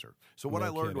a poser. So what No I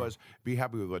learned kidding. was be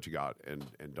happy with what you got and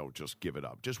don't just give it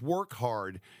up. Just work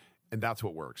hard, and that's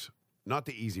what works. Not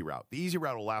the easy route. The easy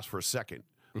route will last for a second.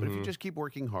 But if you just keep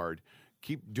working hard,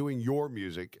 keep doing your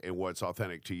music and what's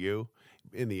authentic to you,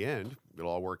 in the end,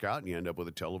 it'll all work out, and you end up with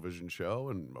a television show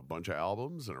and a bunch of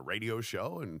albums and a radio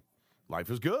show, and life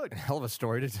is good. Hell of a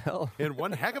story to tell. And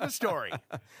one heck of a story.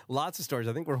 Lots of stories.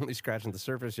 I think we're only scratching the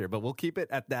surface here, but we'll keep it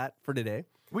at that for today.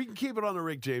 We can keep it on the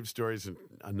Rick James stories, and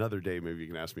another day maybe you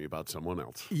can ask me about someone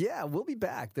else. Yeah, we'll be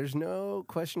back. There's no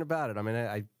question about it. I mean,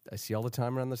 I see all the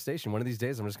time around the station. One of these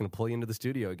days, I'm just going to pull you into the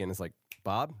studio again. It's like,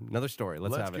 Bob, another story.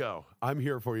 Let's have it. Go. I'm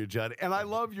here for you, Judd. And I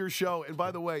love your show. And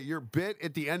by the way, your bit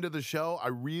at the end of the show, I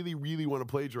really, really want to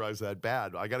plagiarize that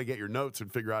bad. I got to get your notes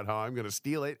and figure out how I'm going to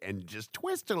steal it and just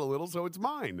twist it a little so it's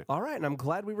mine. All right, and I'm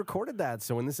glad we recorded that.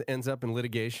 So when this ends up in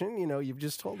litigation, you've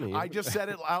just told me. I just said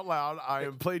it out loud. I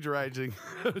am plagiarizing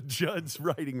Judd's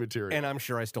writing material. And I'm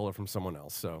sure I stole it from someone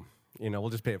else. So, we'll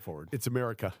just pay it forward. It's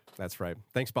America. That's right.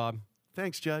 Thanks, Bob.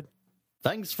 Thanks, Judd.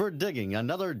 Thanks for digging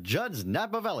another Judd's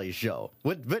Napa Valley show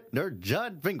with Vintner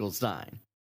Judd Finkelstein.